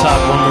from the top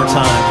one more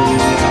time.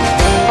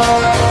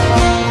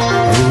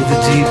 Oh, the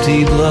deep,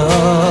 deep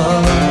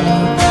love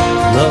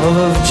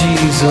of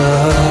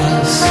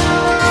Jesus,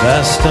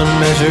 vast,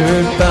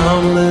 unmeasured,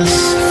 boundless,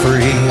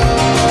 free,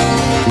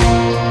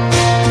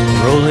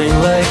 rolling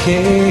like a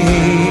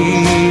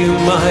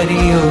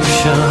mighty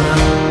ocean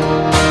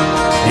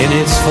in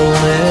its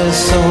fullness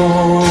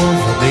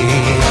over me.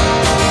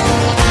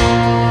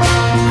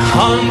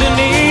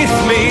 Underneath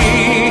me,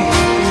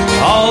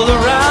 all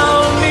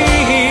around me,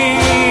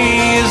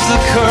 is the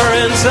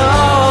current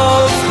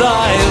of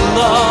thy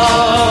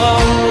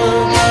love,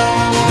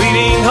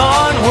 leading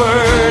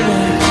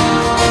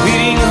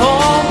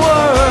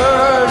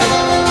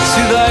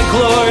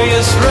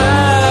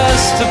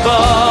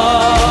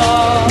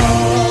above.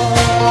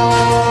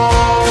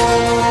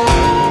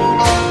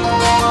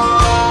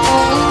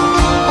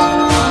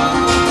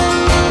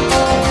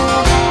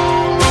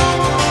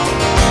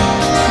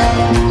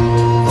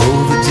 Oh,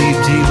 the deep,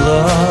 deep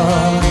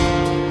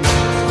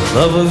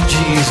love of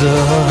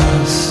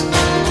Jesus,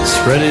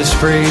 spread his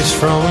praise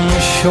from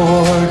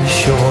shore to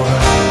shore.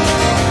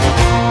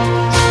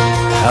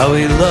 How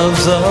he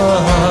loves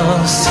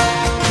us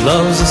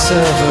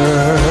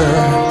ever,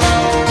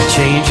 the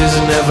changes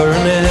never,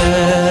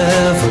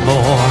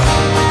 nevermore.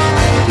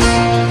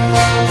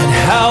 And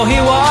how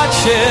he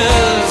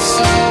watches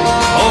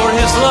over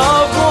his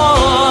loved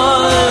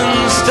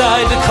ones,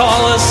 died to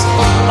call us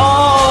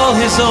all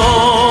his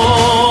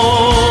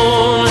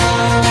own.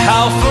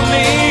 How for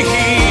me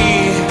he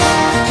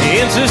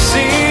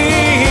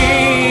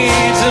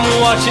intercedes and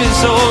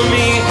watches over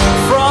me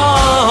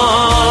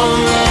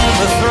from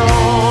the throne.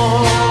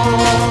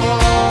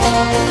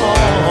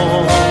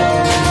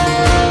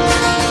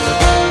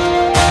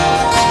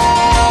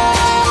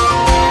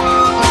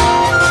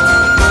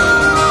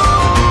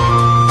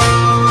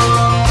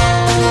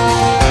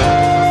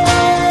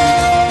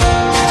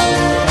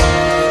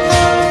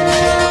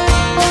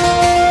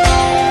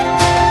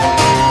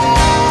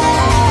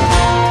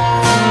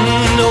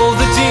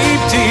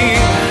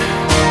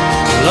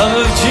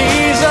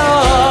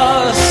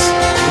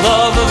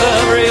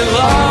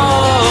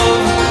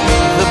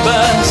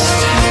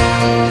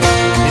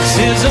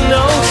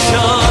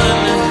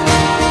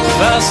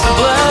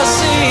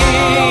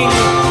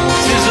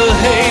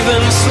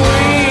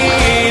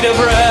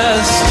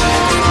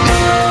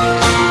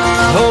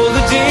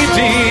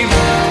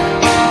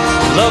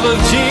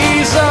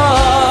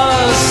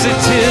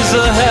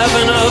 The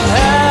heaven of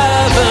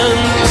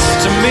heavens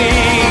to me,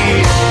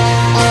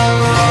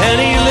 and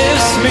he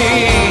lifts me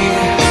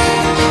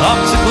up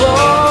to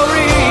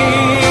glory,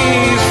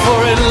 for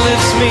it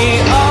lifts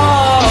me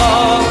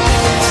up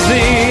to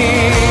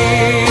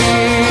thee.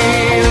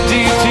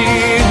 Deep,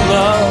 deep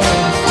love,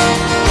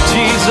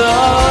 Jesus.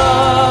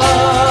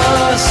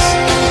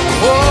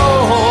 Whoa,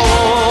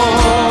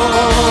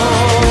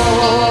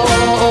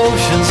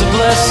 oceans of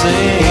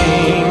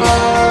blessing,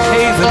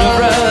 haven of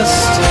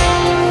rest.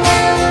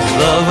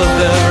 Love of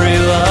every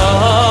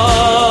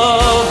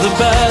love, the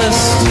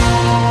best.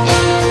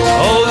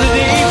 Oh, the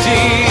deep,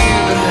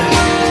 deep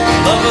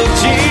love of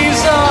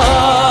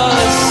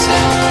Jesus.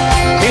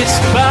 It's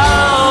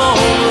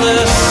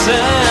boundless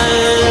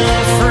and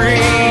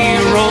free,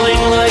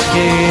 rolling like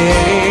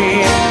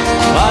a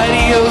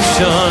mighty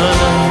ocean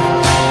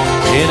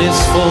in its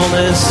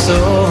fullness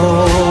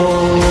over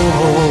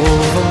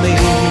me.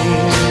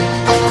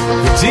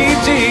 The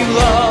deep, deep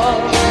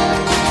love,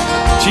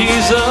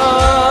 Jesus.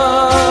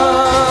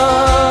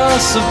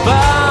 So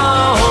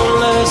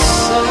boundless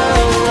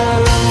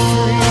and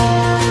free,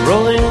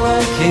 rolling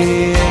like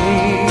a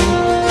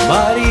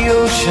mighty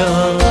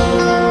ocean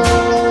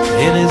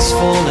in its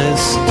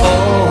fullness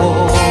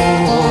over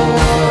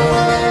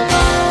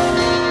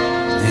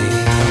thee.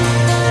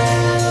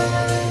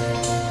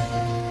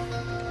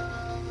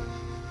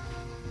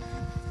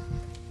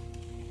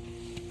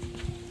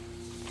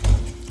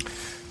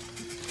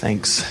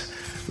 Thanks,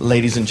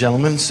 ladies and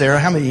gentlemen. Sarah,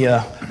 how many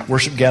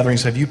worship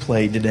gatherings have you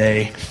played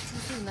today?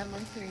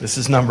 This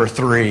is number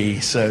 3,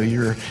 so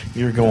you're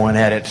going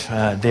at it.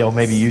 Dale,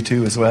 maybe you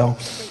too as well?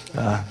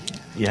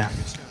 Yeah.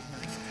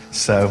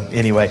 So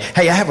anyway,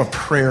 hey, I have a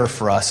prayer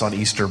for us on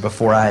Easter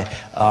before I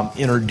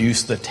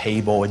introduce the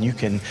table, and you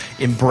can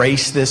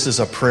embrace this as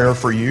a prayer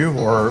for you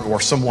or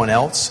someone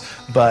else.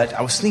 But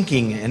I was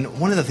thinking, and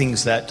one of the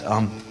things that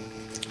I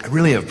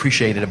really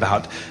appreciated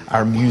about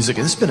our music,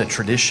 and this has been a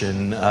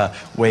tradition,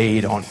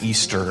 Wade, on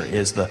Easter,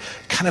 is the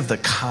kind of the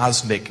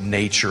cosmic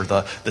nature,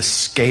 the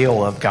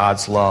scale of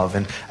God's love.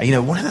 And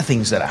one of the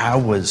things that I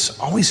was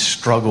always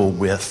struggled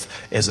with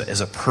as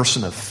a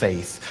person of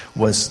faith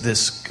was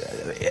this,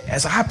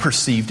 as I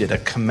perceived it, a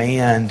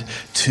command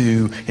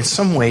to, in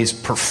some ways,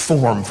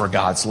 perform for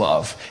God's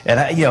love. And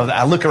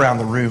I look around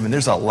the room, and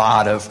there's a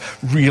lot of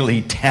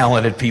really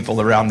talented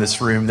people around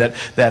this room that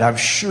I'm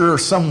sure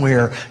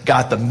somewhere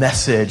got the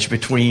message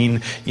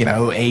between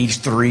age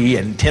 3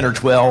 and 10 or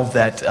 12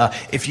 that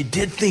if you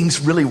did things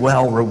really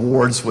well,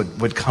 rewards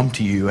would come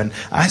to you. And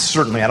I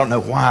don't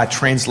know why I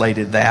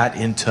translated that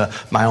into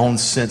my own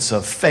sense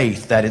of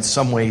faith, that in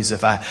some ways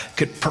if I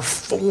could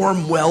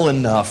perform well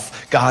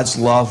enough, God's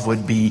love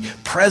would be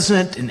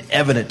present and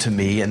evident to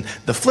me. And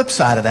the flip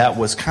side of that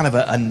was kind of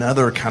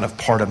another kind of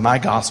part of my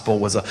gospel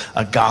was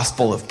a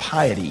gospel of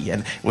piety,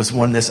 and it was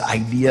this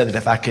idea that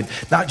if I could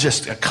not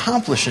just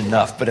accomplish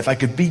enough, but if I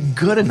could be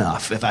good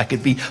enough, if I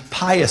could be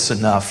pious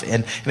enough.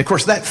 And of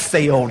course that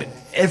failed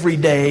every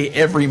day,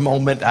 every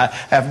moment. I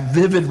have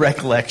vivid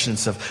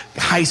recollections of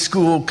high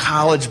school,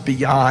 college,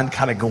 beyond,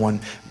 kind of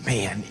going,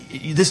 man,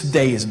 this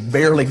day is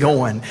barely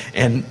going,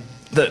 and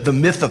the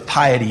myth of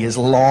piety is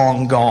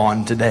long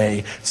gone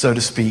today, so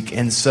to speak.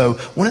 And so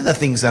one of the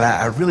things that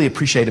I really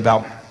appreciate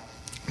about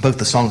both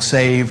the song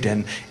Saved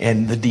and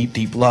the Deep,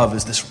 Deep Love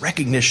is this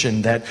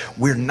recognition that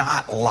we're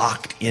not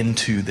locked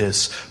into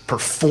this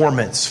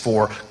performance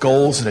for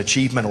goals and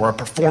achievement or a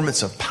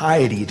performance of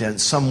piety to in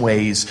some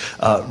ways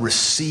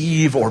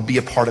receive or be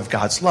a part of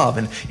God's love.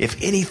 And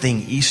if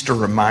anything, Easter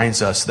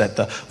reminds us that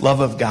the love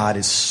of God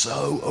is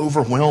so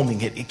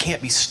overwhelming. It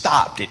can't be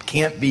stopped. It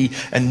can't be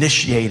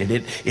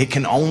initiated. It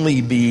can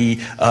only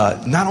be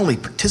not only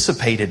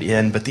participated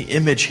in, but the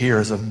image here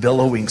is of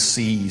billowing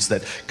seas,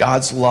 that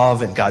God's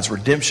love and God's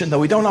redemption, though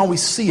we don't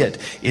always see it,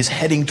 is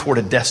heading toward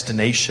a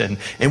destination,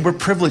 and we're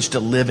privileged to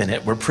live in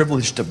it. We're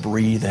privileged to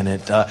breathe in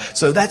it.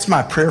 So that's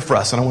my prayer for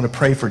us, and I want to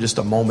pray for just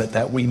a moment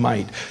that we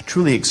might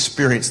truly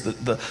experience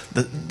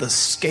the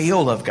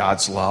scale of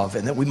God's love,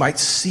 and that we might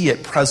see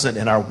it present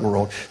in our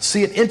world,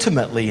 see it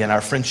intimately in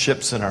our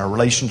friendships and our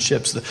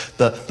relationships,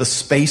 the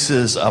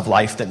spaces of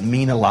life that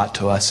mean a lot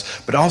to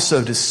us, but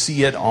also to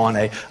see it on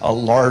a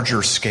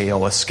larger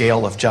scale, a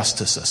scale of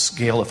justice, a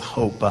scale of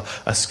hope,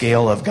 a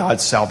scale of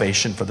God's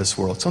salvation for this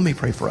world. So let me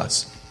pray for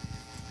us.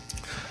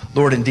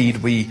 Lord, indeed,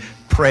 we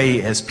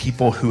pray as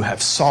people who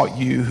have sought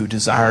you, who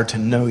desire to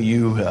know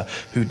you,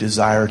 who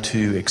desire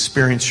to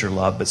experience your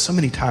love. But so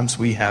many times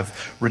we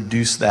have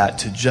reduced that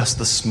to just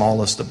the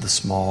smallest of the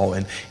small.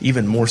 And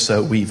even more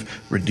so, we've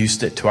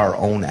reduced it to our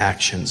own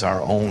actions,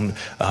 our own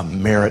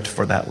merit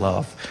for that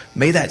love.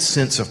 May that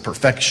sense of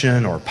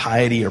perfection or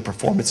piety or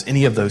performance,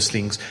 any of those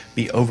things,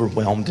 be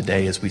overwhelmed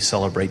today as we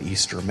celebrate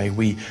Easter. May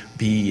we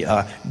be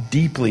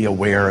deeply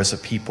aware as a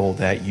people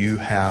that you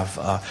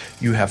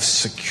have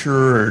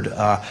secured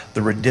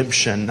the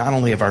redemption not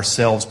only of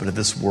ourselves but of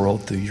this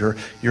world through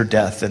your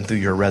death and through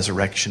your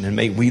resurrection. And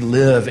may we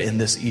live in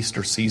this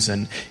Easter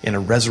season in a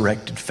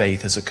resurrected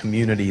faith as a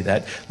community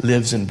that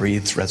lives and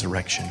breathes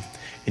resurrection.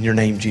 In your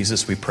name,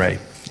 Jesus, we pray.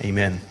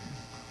 Amen.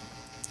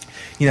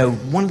 You know,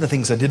 one of the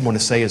things I did want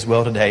to say as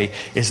well today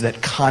is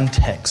that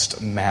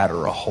context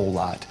matter a whole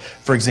lot.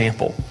 For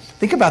example,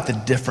 think about the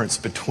difference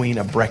between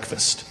a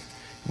breakfast.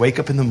 Wake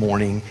up in the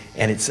morning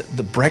and it's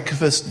the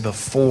breakfast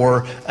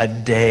before a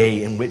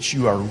day in which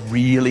you are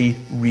really,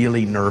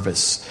 really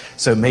nervous.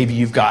 So maybe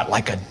you've got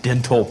like a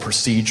dental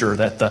procedure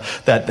that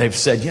they've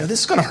said, this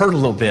is going to hurt a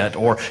little bit,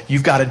 or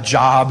you've got a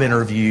job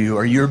interview,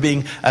 or you're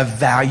being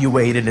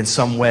evaluated in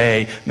some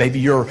way. Maybe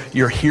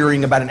you're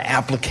hearing about an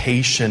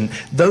application.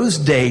 Those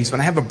days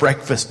when I have a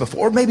breakfast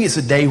before, or maybe it's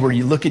a day where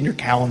you look in your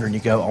calendar and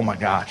you go, oh my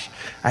gosh,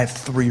 I have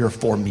 3 or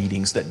 4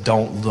 meetings that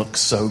don't look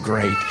so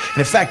great. And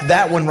in fact,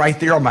 that one right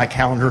there on my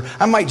calendar,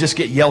 I might just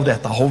get yelled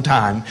at the whole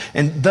time.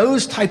 And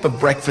those type of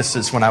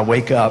breakfasts when I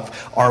wake up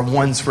are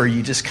ones where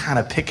you just kind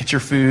of pick at your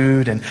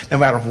food, and no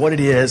matter what it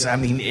is,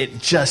 it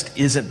just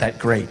isn't that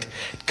great.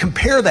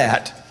 Compare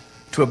that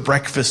to a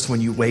breakfast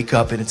when you wake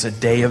up and it's a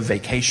day of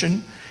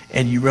vacation,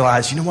 and you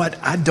realize,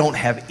 I don't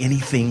have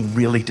anything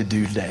really to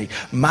do today.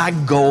 My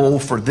goal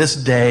for this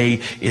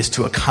day is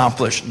to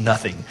accomplish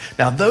nothing.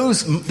 Now,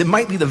 they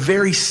might be the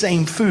very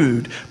same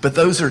food, but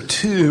those are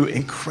 2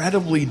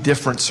 incredibly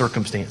different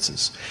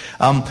circumstances.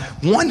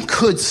 One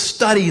could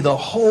study the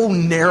whole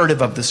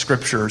narrative of the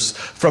scriptures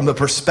from the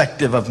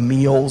perspective of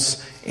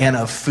meals and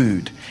of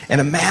food. And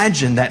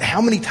imagine that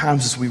how many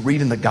times as we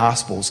read in the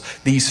Gospels,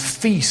 these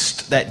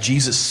feasts that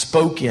Jesus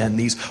spoke in,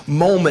 these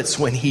moments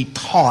when he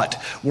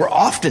taught, were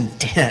often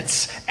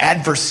tense,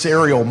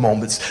 adversarial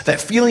moments.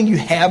 That feeling you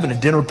have in a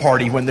dinner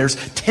party when there's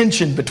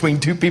tension between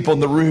 2 people in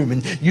the room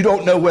and you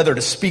don't know whether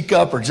to speak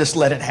up or just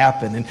let it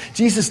happen. And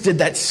Jesus did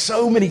that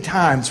so many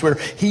times where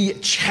he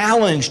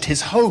challenged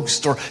his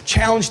host or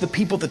challenged the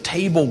people at the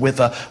table with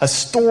a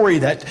story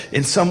that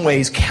in some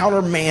ways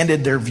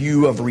countermanded their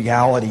view of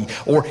reality.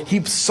 Or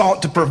he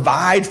sought to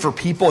provide for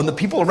people, and the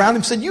people around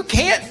him said, you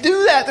can't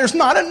do that. There's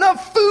not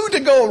enough food to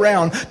go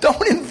around.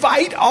 Don't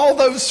invite all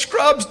those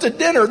scrubs to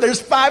dinner. There's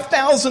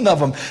 5,000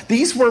 of them.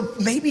 These were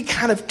maybe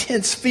kind of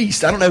tense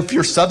feasts. I don't know if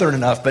you're Southern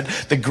enough, but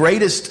the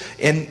greatest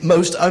and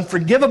most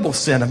unforgivable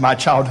sin of my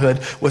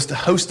childhood was to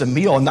host a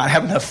meal and not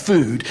have enough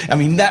food.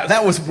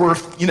 That was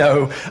worth,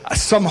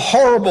 some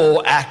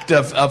horrible act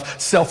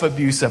of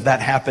self-abuse if that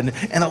happened.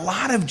 And a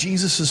lot of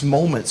Jesus's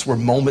moments were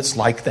moments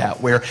like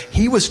that, where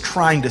he was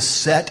trying to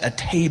set a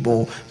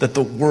table that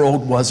the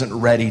world wasn't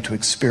ready to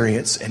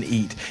experience and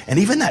eat. And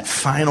even that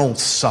final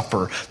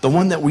supper, the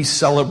one that we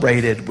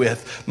celebrated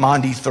with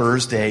Maundy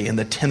Thursday in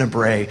the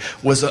Tenebrae,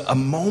 was a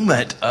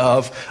moment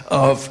of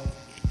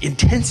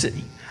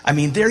intensity.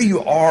 There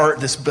you are,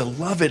 this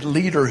beloved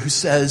leader who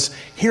says,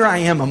 here I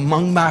am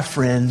among my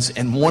friends,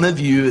 and one of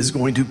you is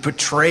going to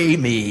betray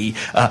me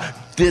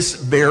this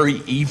very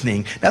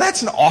evening. Now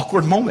that's an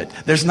awkward moment.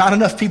 There's not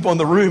enough people in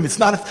the room. It's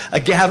not a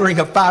gathering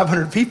of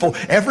 500 people.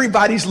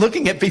 Everybody's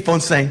looking at people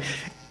and saying,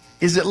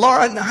 is it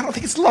Laura? No, I don't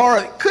think it's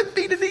Laura. It could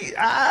be Denise.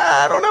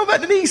 I don't know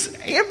about Denise.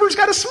 Amber's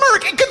got a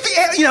smirk. It could be,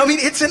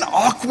 it's an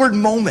awkward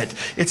moment.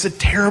 It's a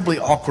terribly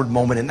awkward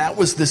moment. And that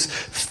was this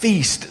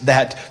feast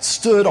that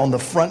stood on the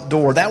front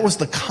door. That was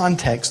the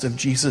context of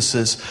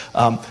Jesus's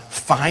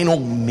final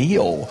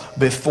meal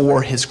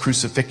before his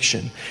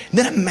crucifixion. And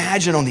then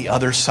imagine on the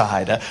other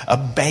side a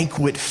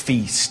banquet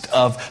feast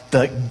of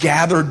the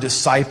gathered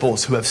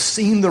disciples who have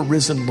seen the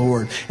risen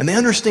Lord. And they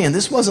understand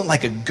this wasn't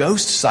like a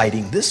ghost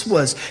sighting. This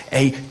was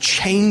a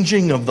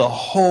changing of the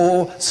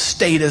whole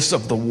status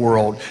of the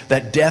world,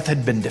 that death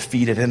had been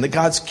defeated and that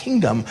God's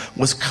kingdom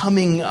was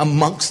coming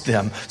amongst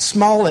them.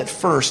 Small at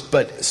first,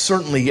 but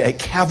certainly a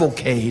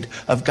cavalcade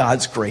of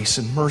God's grace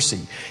and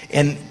mercy.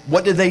 And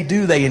what did they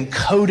do? They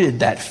encoded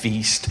that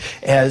feast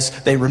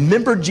as they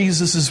remembered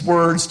Jesus'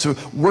 words to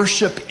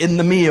worship in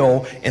the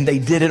meal, and they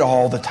did it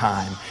all the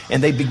time.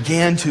 And they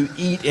began to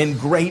eat in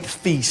great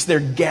feasts, their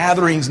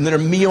gatherings and their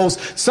meals.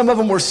 Some of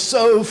them were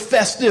so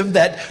festive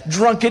that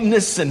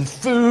drunkenness and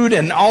food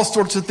and all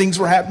sorts of things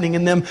were happening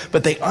in them,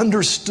 but they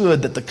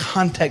understood that the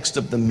context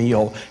of the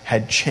meal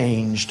had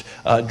changed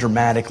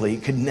dramatically.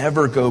 It could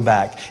never go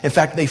back. In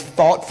fact, they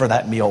fought for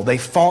that meal. They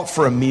fought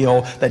for a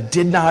meal that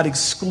did not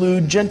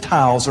exclude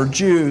Gentiles or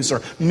Jews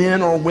or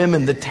men or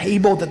women. The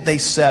table that they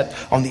set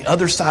on the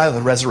other side of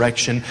the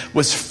resurrection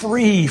was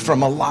free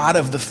from a lot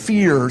of the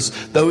fears.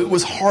 Though it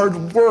was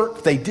hard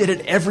work, they did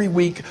it every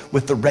week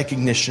with the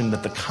recognition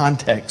that the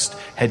context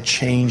had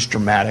changed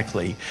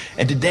dramatically.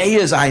 And today,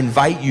 as I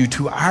invite you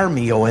to our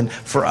meal, and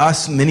for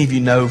us, many of you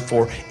know,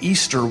 for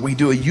Easter, we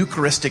do a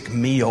Eucharistic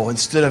meal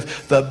instead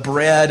of the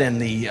bread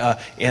and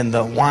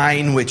the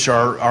wine, which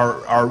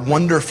are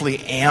wonderfully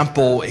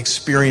ample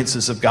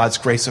experiences of God's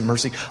grace and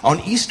mercy. On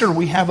Easter,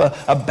 we have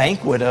a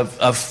banquet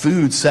of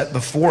food set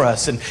before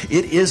us, and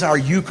it is our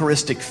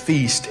Eucharistic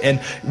feast,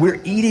 and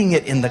we're eating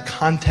it in the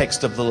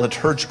context of the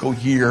liturgical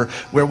year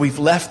where we've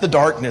left the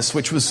darkness,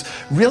 which was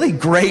really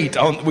great.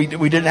 We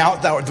did an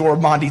outdoor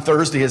Maundy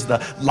Thursday as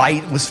the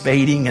light was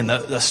fading and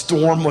the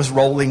storm was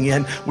rolling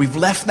in. We've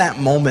left that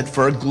moment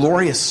for a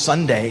glorious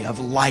Sunday of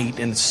light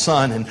and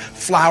sun and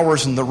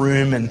flowers in the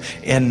room, and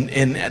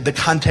the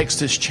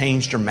context has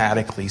changed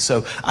dramatically.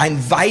 So I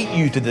invite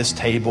you to this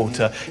table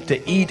to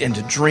eat and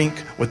to drink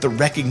with the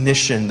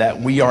recognition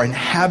that we are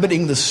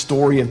inhabiting the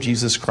story of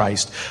Jesus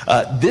Christ.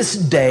 This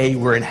day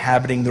we're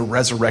inhabiting the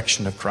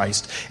resurrection of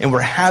Christ, and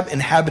we're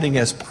inhabiting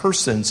as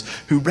persons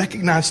who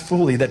recognize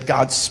fully that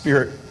God's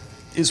Spirit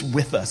is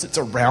with us, it's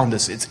around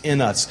us, it's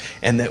in us,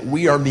 and that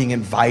we are being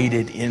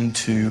invited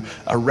into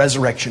a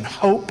resurrection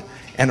hope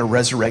and a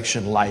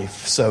resurrection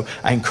life. So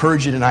I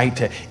encourage you tonight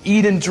to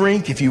eat and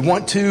drink. If you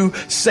want to,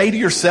 say to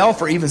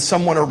yourself or even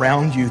someone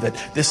around you that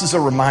this is a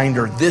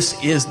reminder, this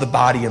is the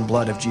body and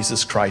blood of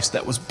Jesus Christ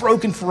that was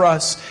broken for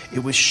us,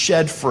 it was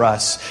shed for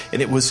us,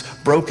 and it was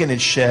broken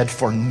and shed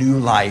for new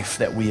life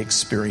that we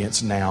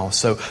experience now.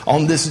 So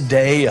on this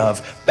day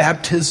of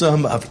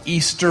baptism, of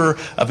Easter,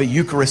 of a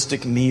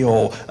Eucharistic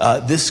meal,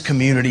 this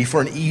community,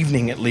 for an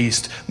evening at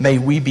least, may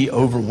we be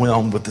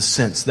overwhelmed with the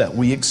sense that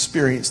we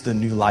experience the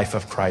new life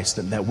of Christ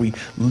and that we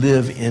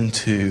live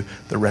into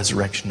the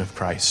resurrection of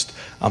Christ.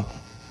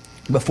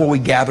 Before we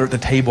gather at the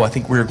table, I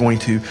think we're going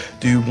to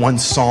do one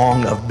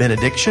song of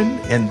benediction,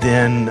 and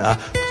then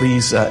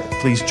please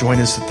join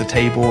us at the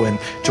table and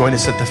join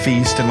us at the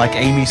feast. And like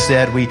Amy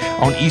said, we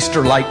on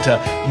Easter like to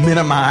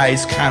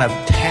minimize kind of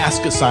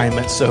task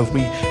assignments, so if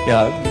we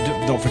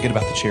don't forget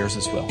about the chairs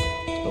as well.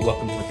 But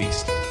welcome to the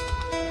feast.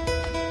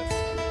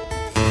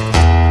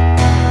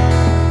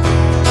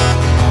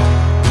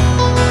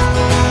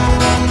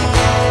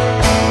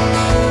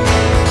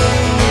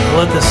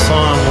 Let this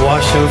song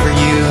wash over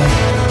you,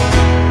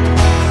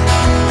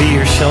 be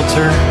your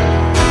shelter,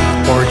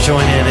 or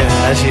join in it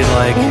as you'd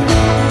like.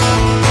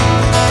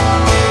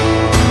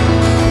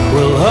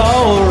 Well,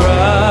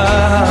 alright,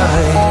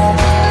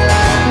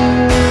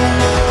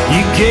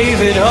 you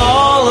gave it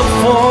all up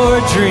for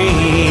a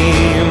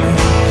dream,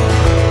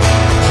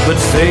 but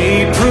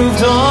fate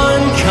proved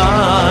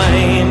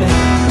unkind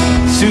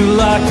to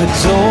lock the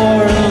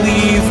door and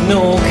leave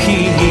no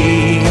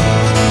key.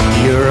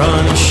 You're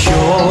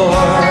unsure,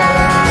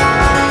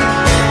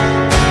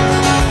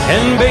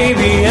 and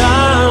baby,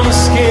 I'm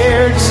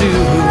scared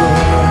too.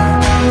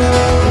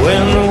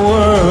 When the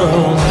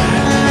world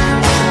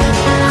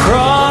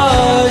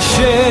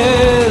crushes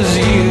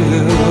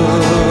you,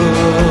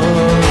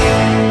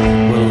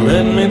 well,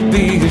 let me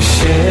be your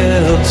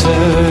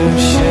shelter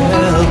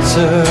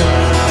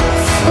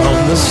from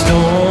the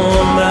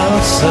storm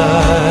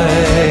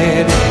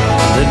outside.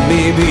 Let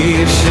me be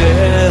your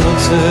shelter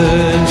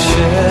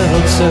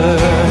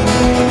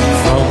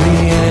from the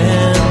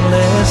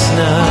endless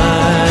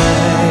night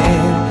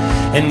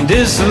and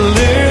disillusion.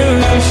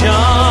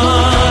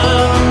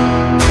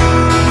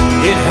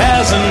 It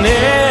has an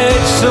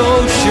edge so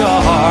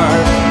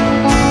sharp,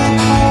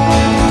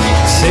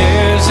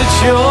 tears at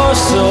your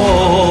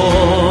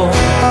soul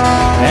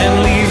and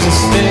leaves a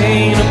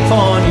stain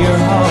upon your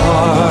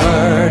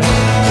heart.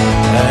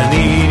 I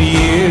need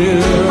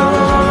you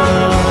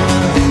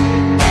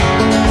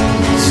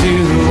to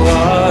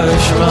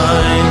wash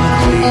mine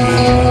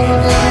clean.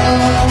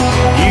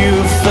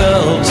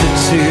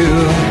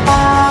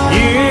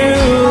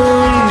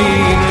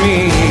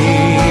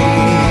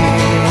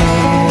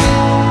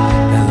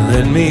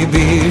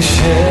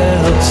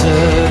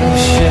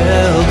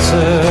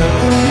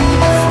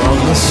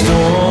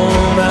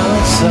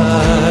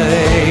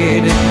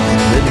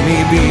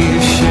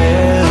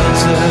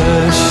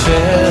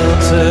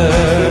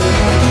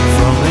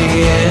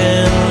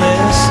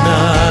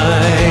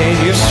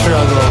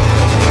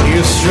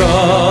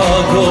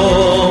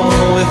 struggle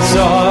with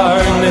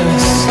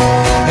darkness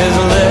has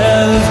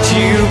left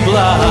you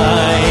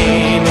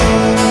blind,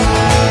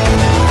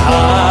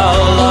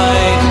 I'll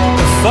light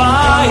the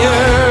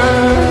fire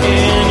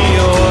in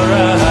your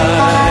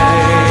eyes.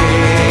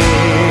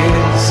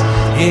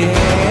 Yeah.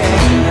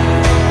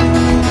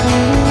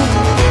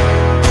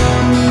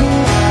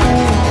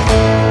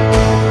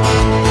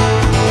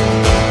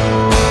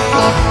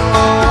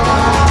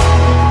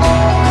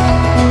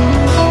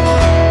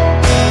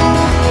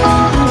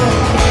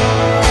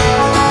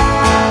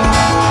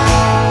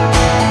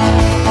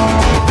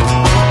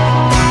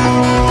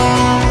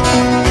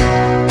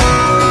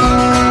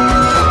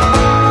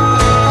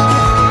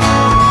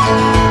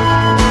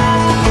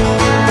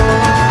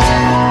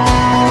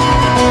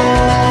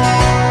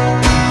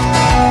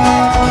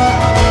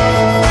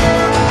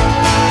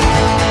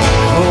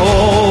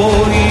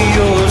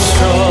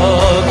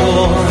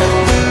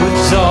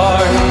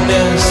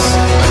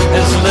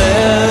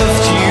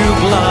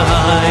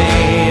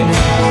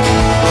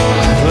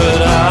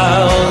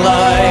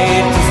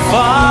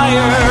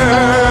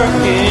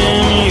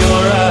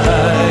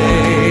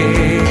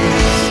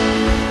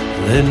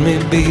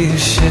 Be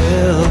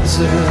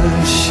shelter,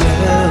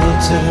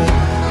 shelter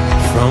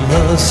from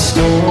the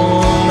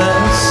storm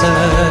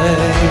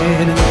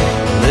outside.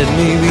 Let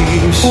me be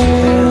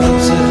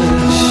shelter,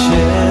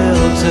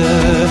 shelter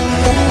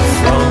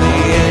from the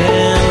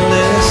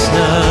endless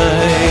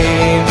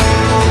night.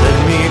 Let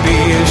me be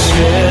a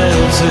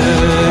shelter,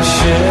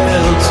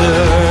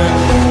 shelter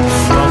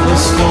from the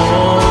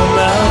storm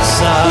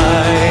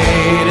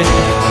outside.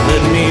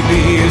 Let me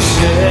be a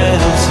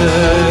shelter,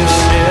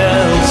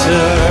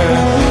 shelter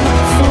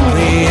from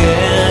the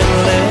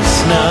endless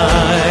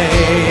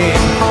night.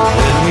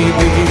 Let me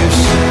be a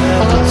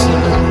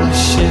shelter,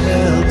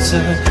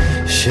 shelter,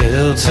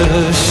 shelter,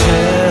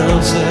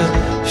 shelter,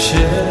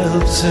 shelter,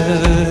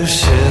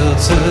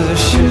 shelter,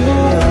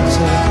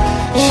 shelter,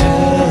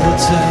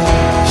 shelter,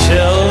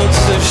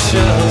 shelter,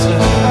 shelter.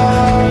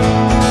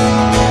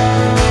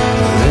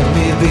 Let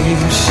me be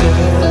a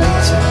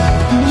shelter,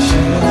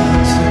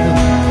 shelter.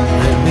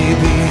 Let me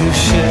be a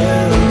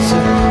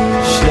shelter,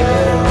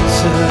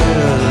 shelter.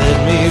 Let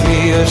me be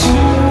a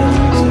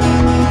shelter,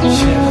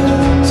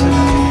 shelter.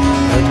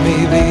 Let me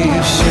be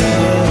a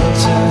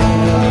shelter.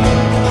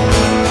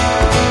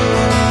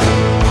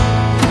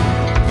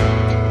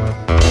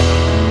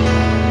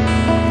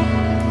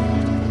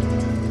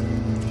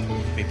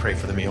 Let me pray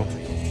for the meal.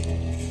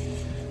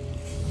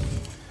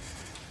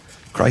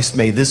 Christ,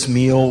 may this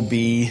meal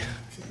be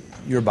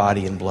your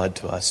body and blood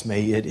to us.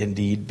 May it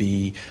indeed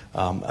be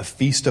a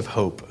feast of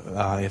hope.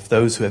 If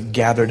those who have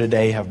gathered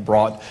today have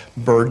brought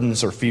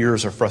burdens or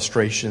fears or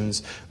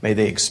frustrations, may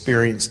they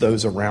experience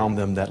those around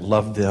them that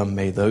love them.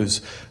 May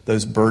those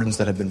burdens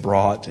that have been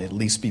brought at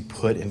least be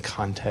put in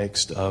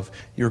context of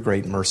your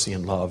great mercy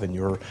and love and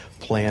your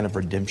plan of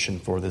redemption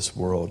for this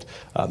world.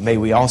 May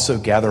we also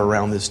gather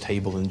around this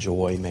table in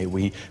joy. May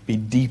we be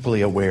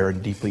deeply aware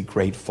and deeply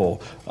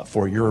grateful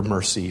for your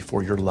mercy,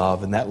 for your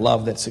love, and that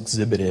love that's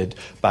exhibited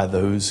by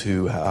those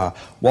who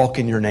walk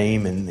in your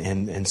name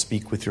and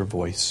speak with your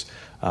voice.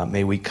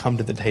 May we come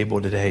to the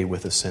table today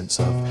with a sense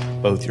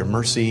of both your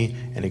mercy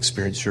and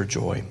experience your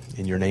joy.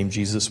 In your name,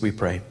 Jesus, we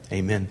pray.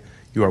 Amen.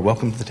 You are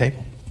welcome to the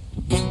table.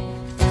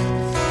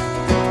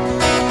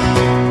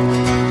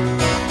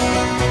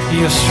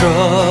 Your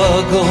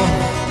struggle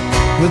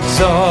with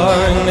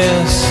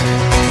darkness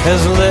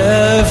has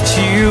left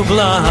you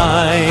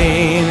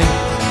blind.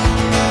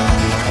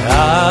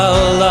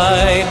 I'll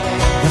light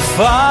the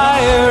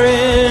fire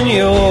in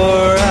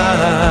your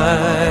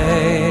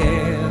eyes.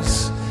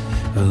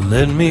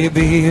 Let me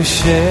be a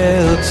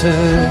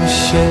shelter,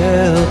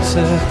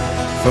 shelter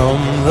from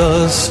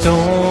the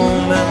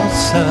storm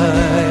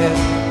outside.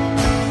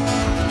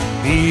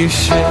 Be a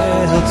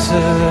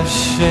shelter,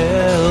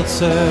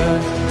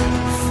 shelter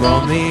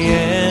from the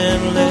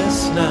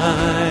endless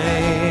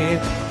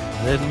night.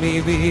 Let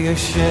me be a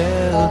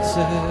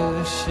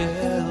shelter,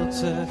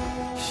 shelter,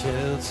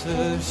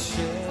 shelter,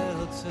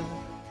 shelter.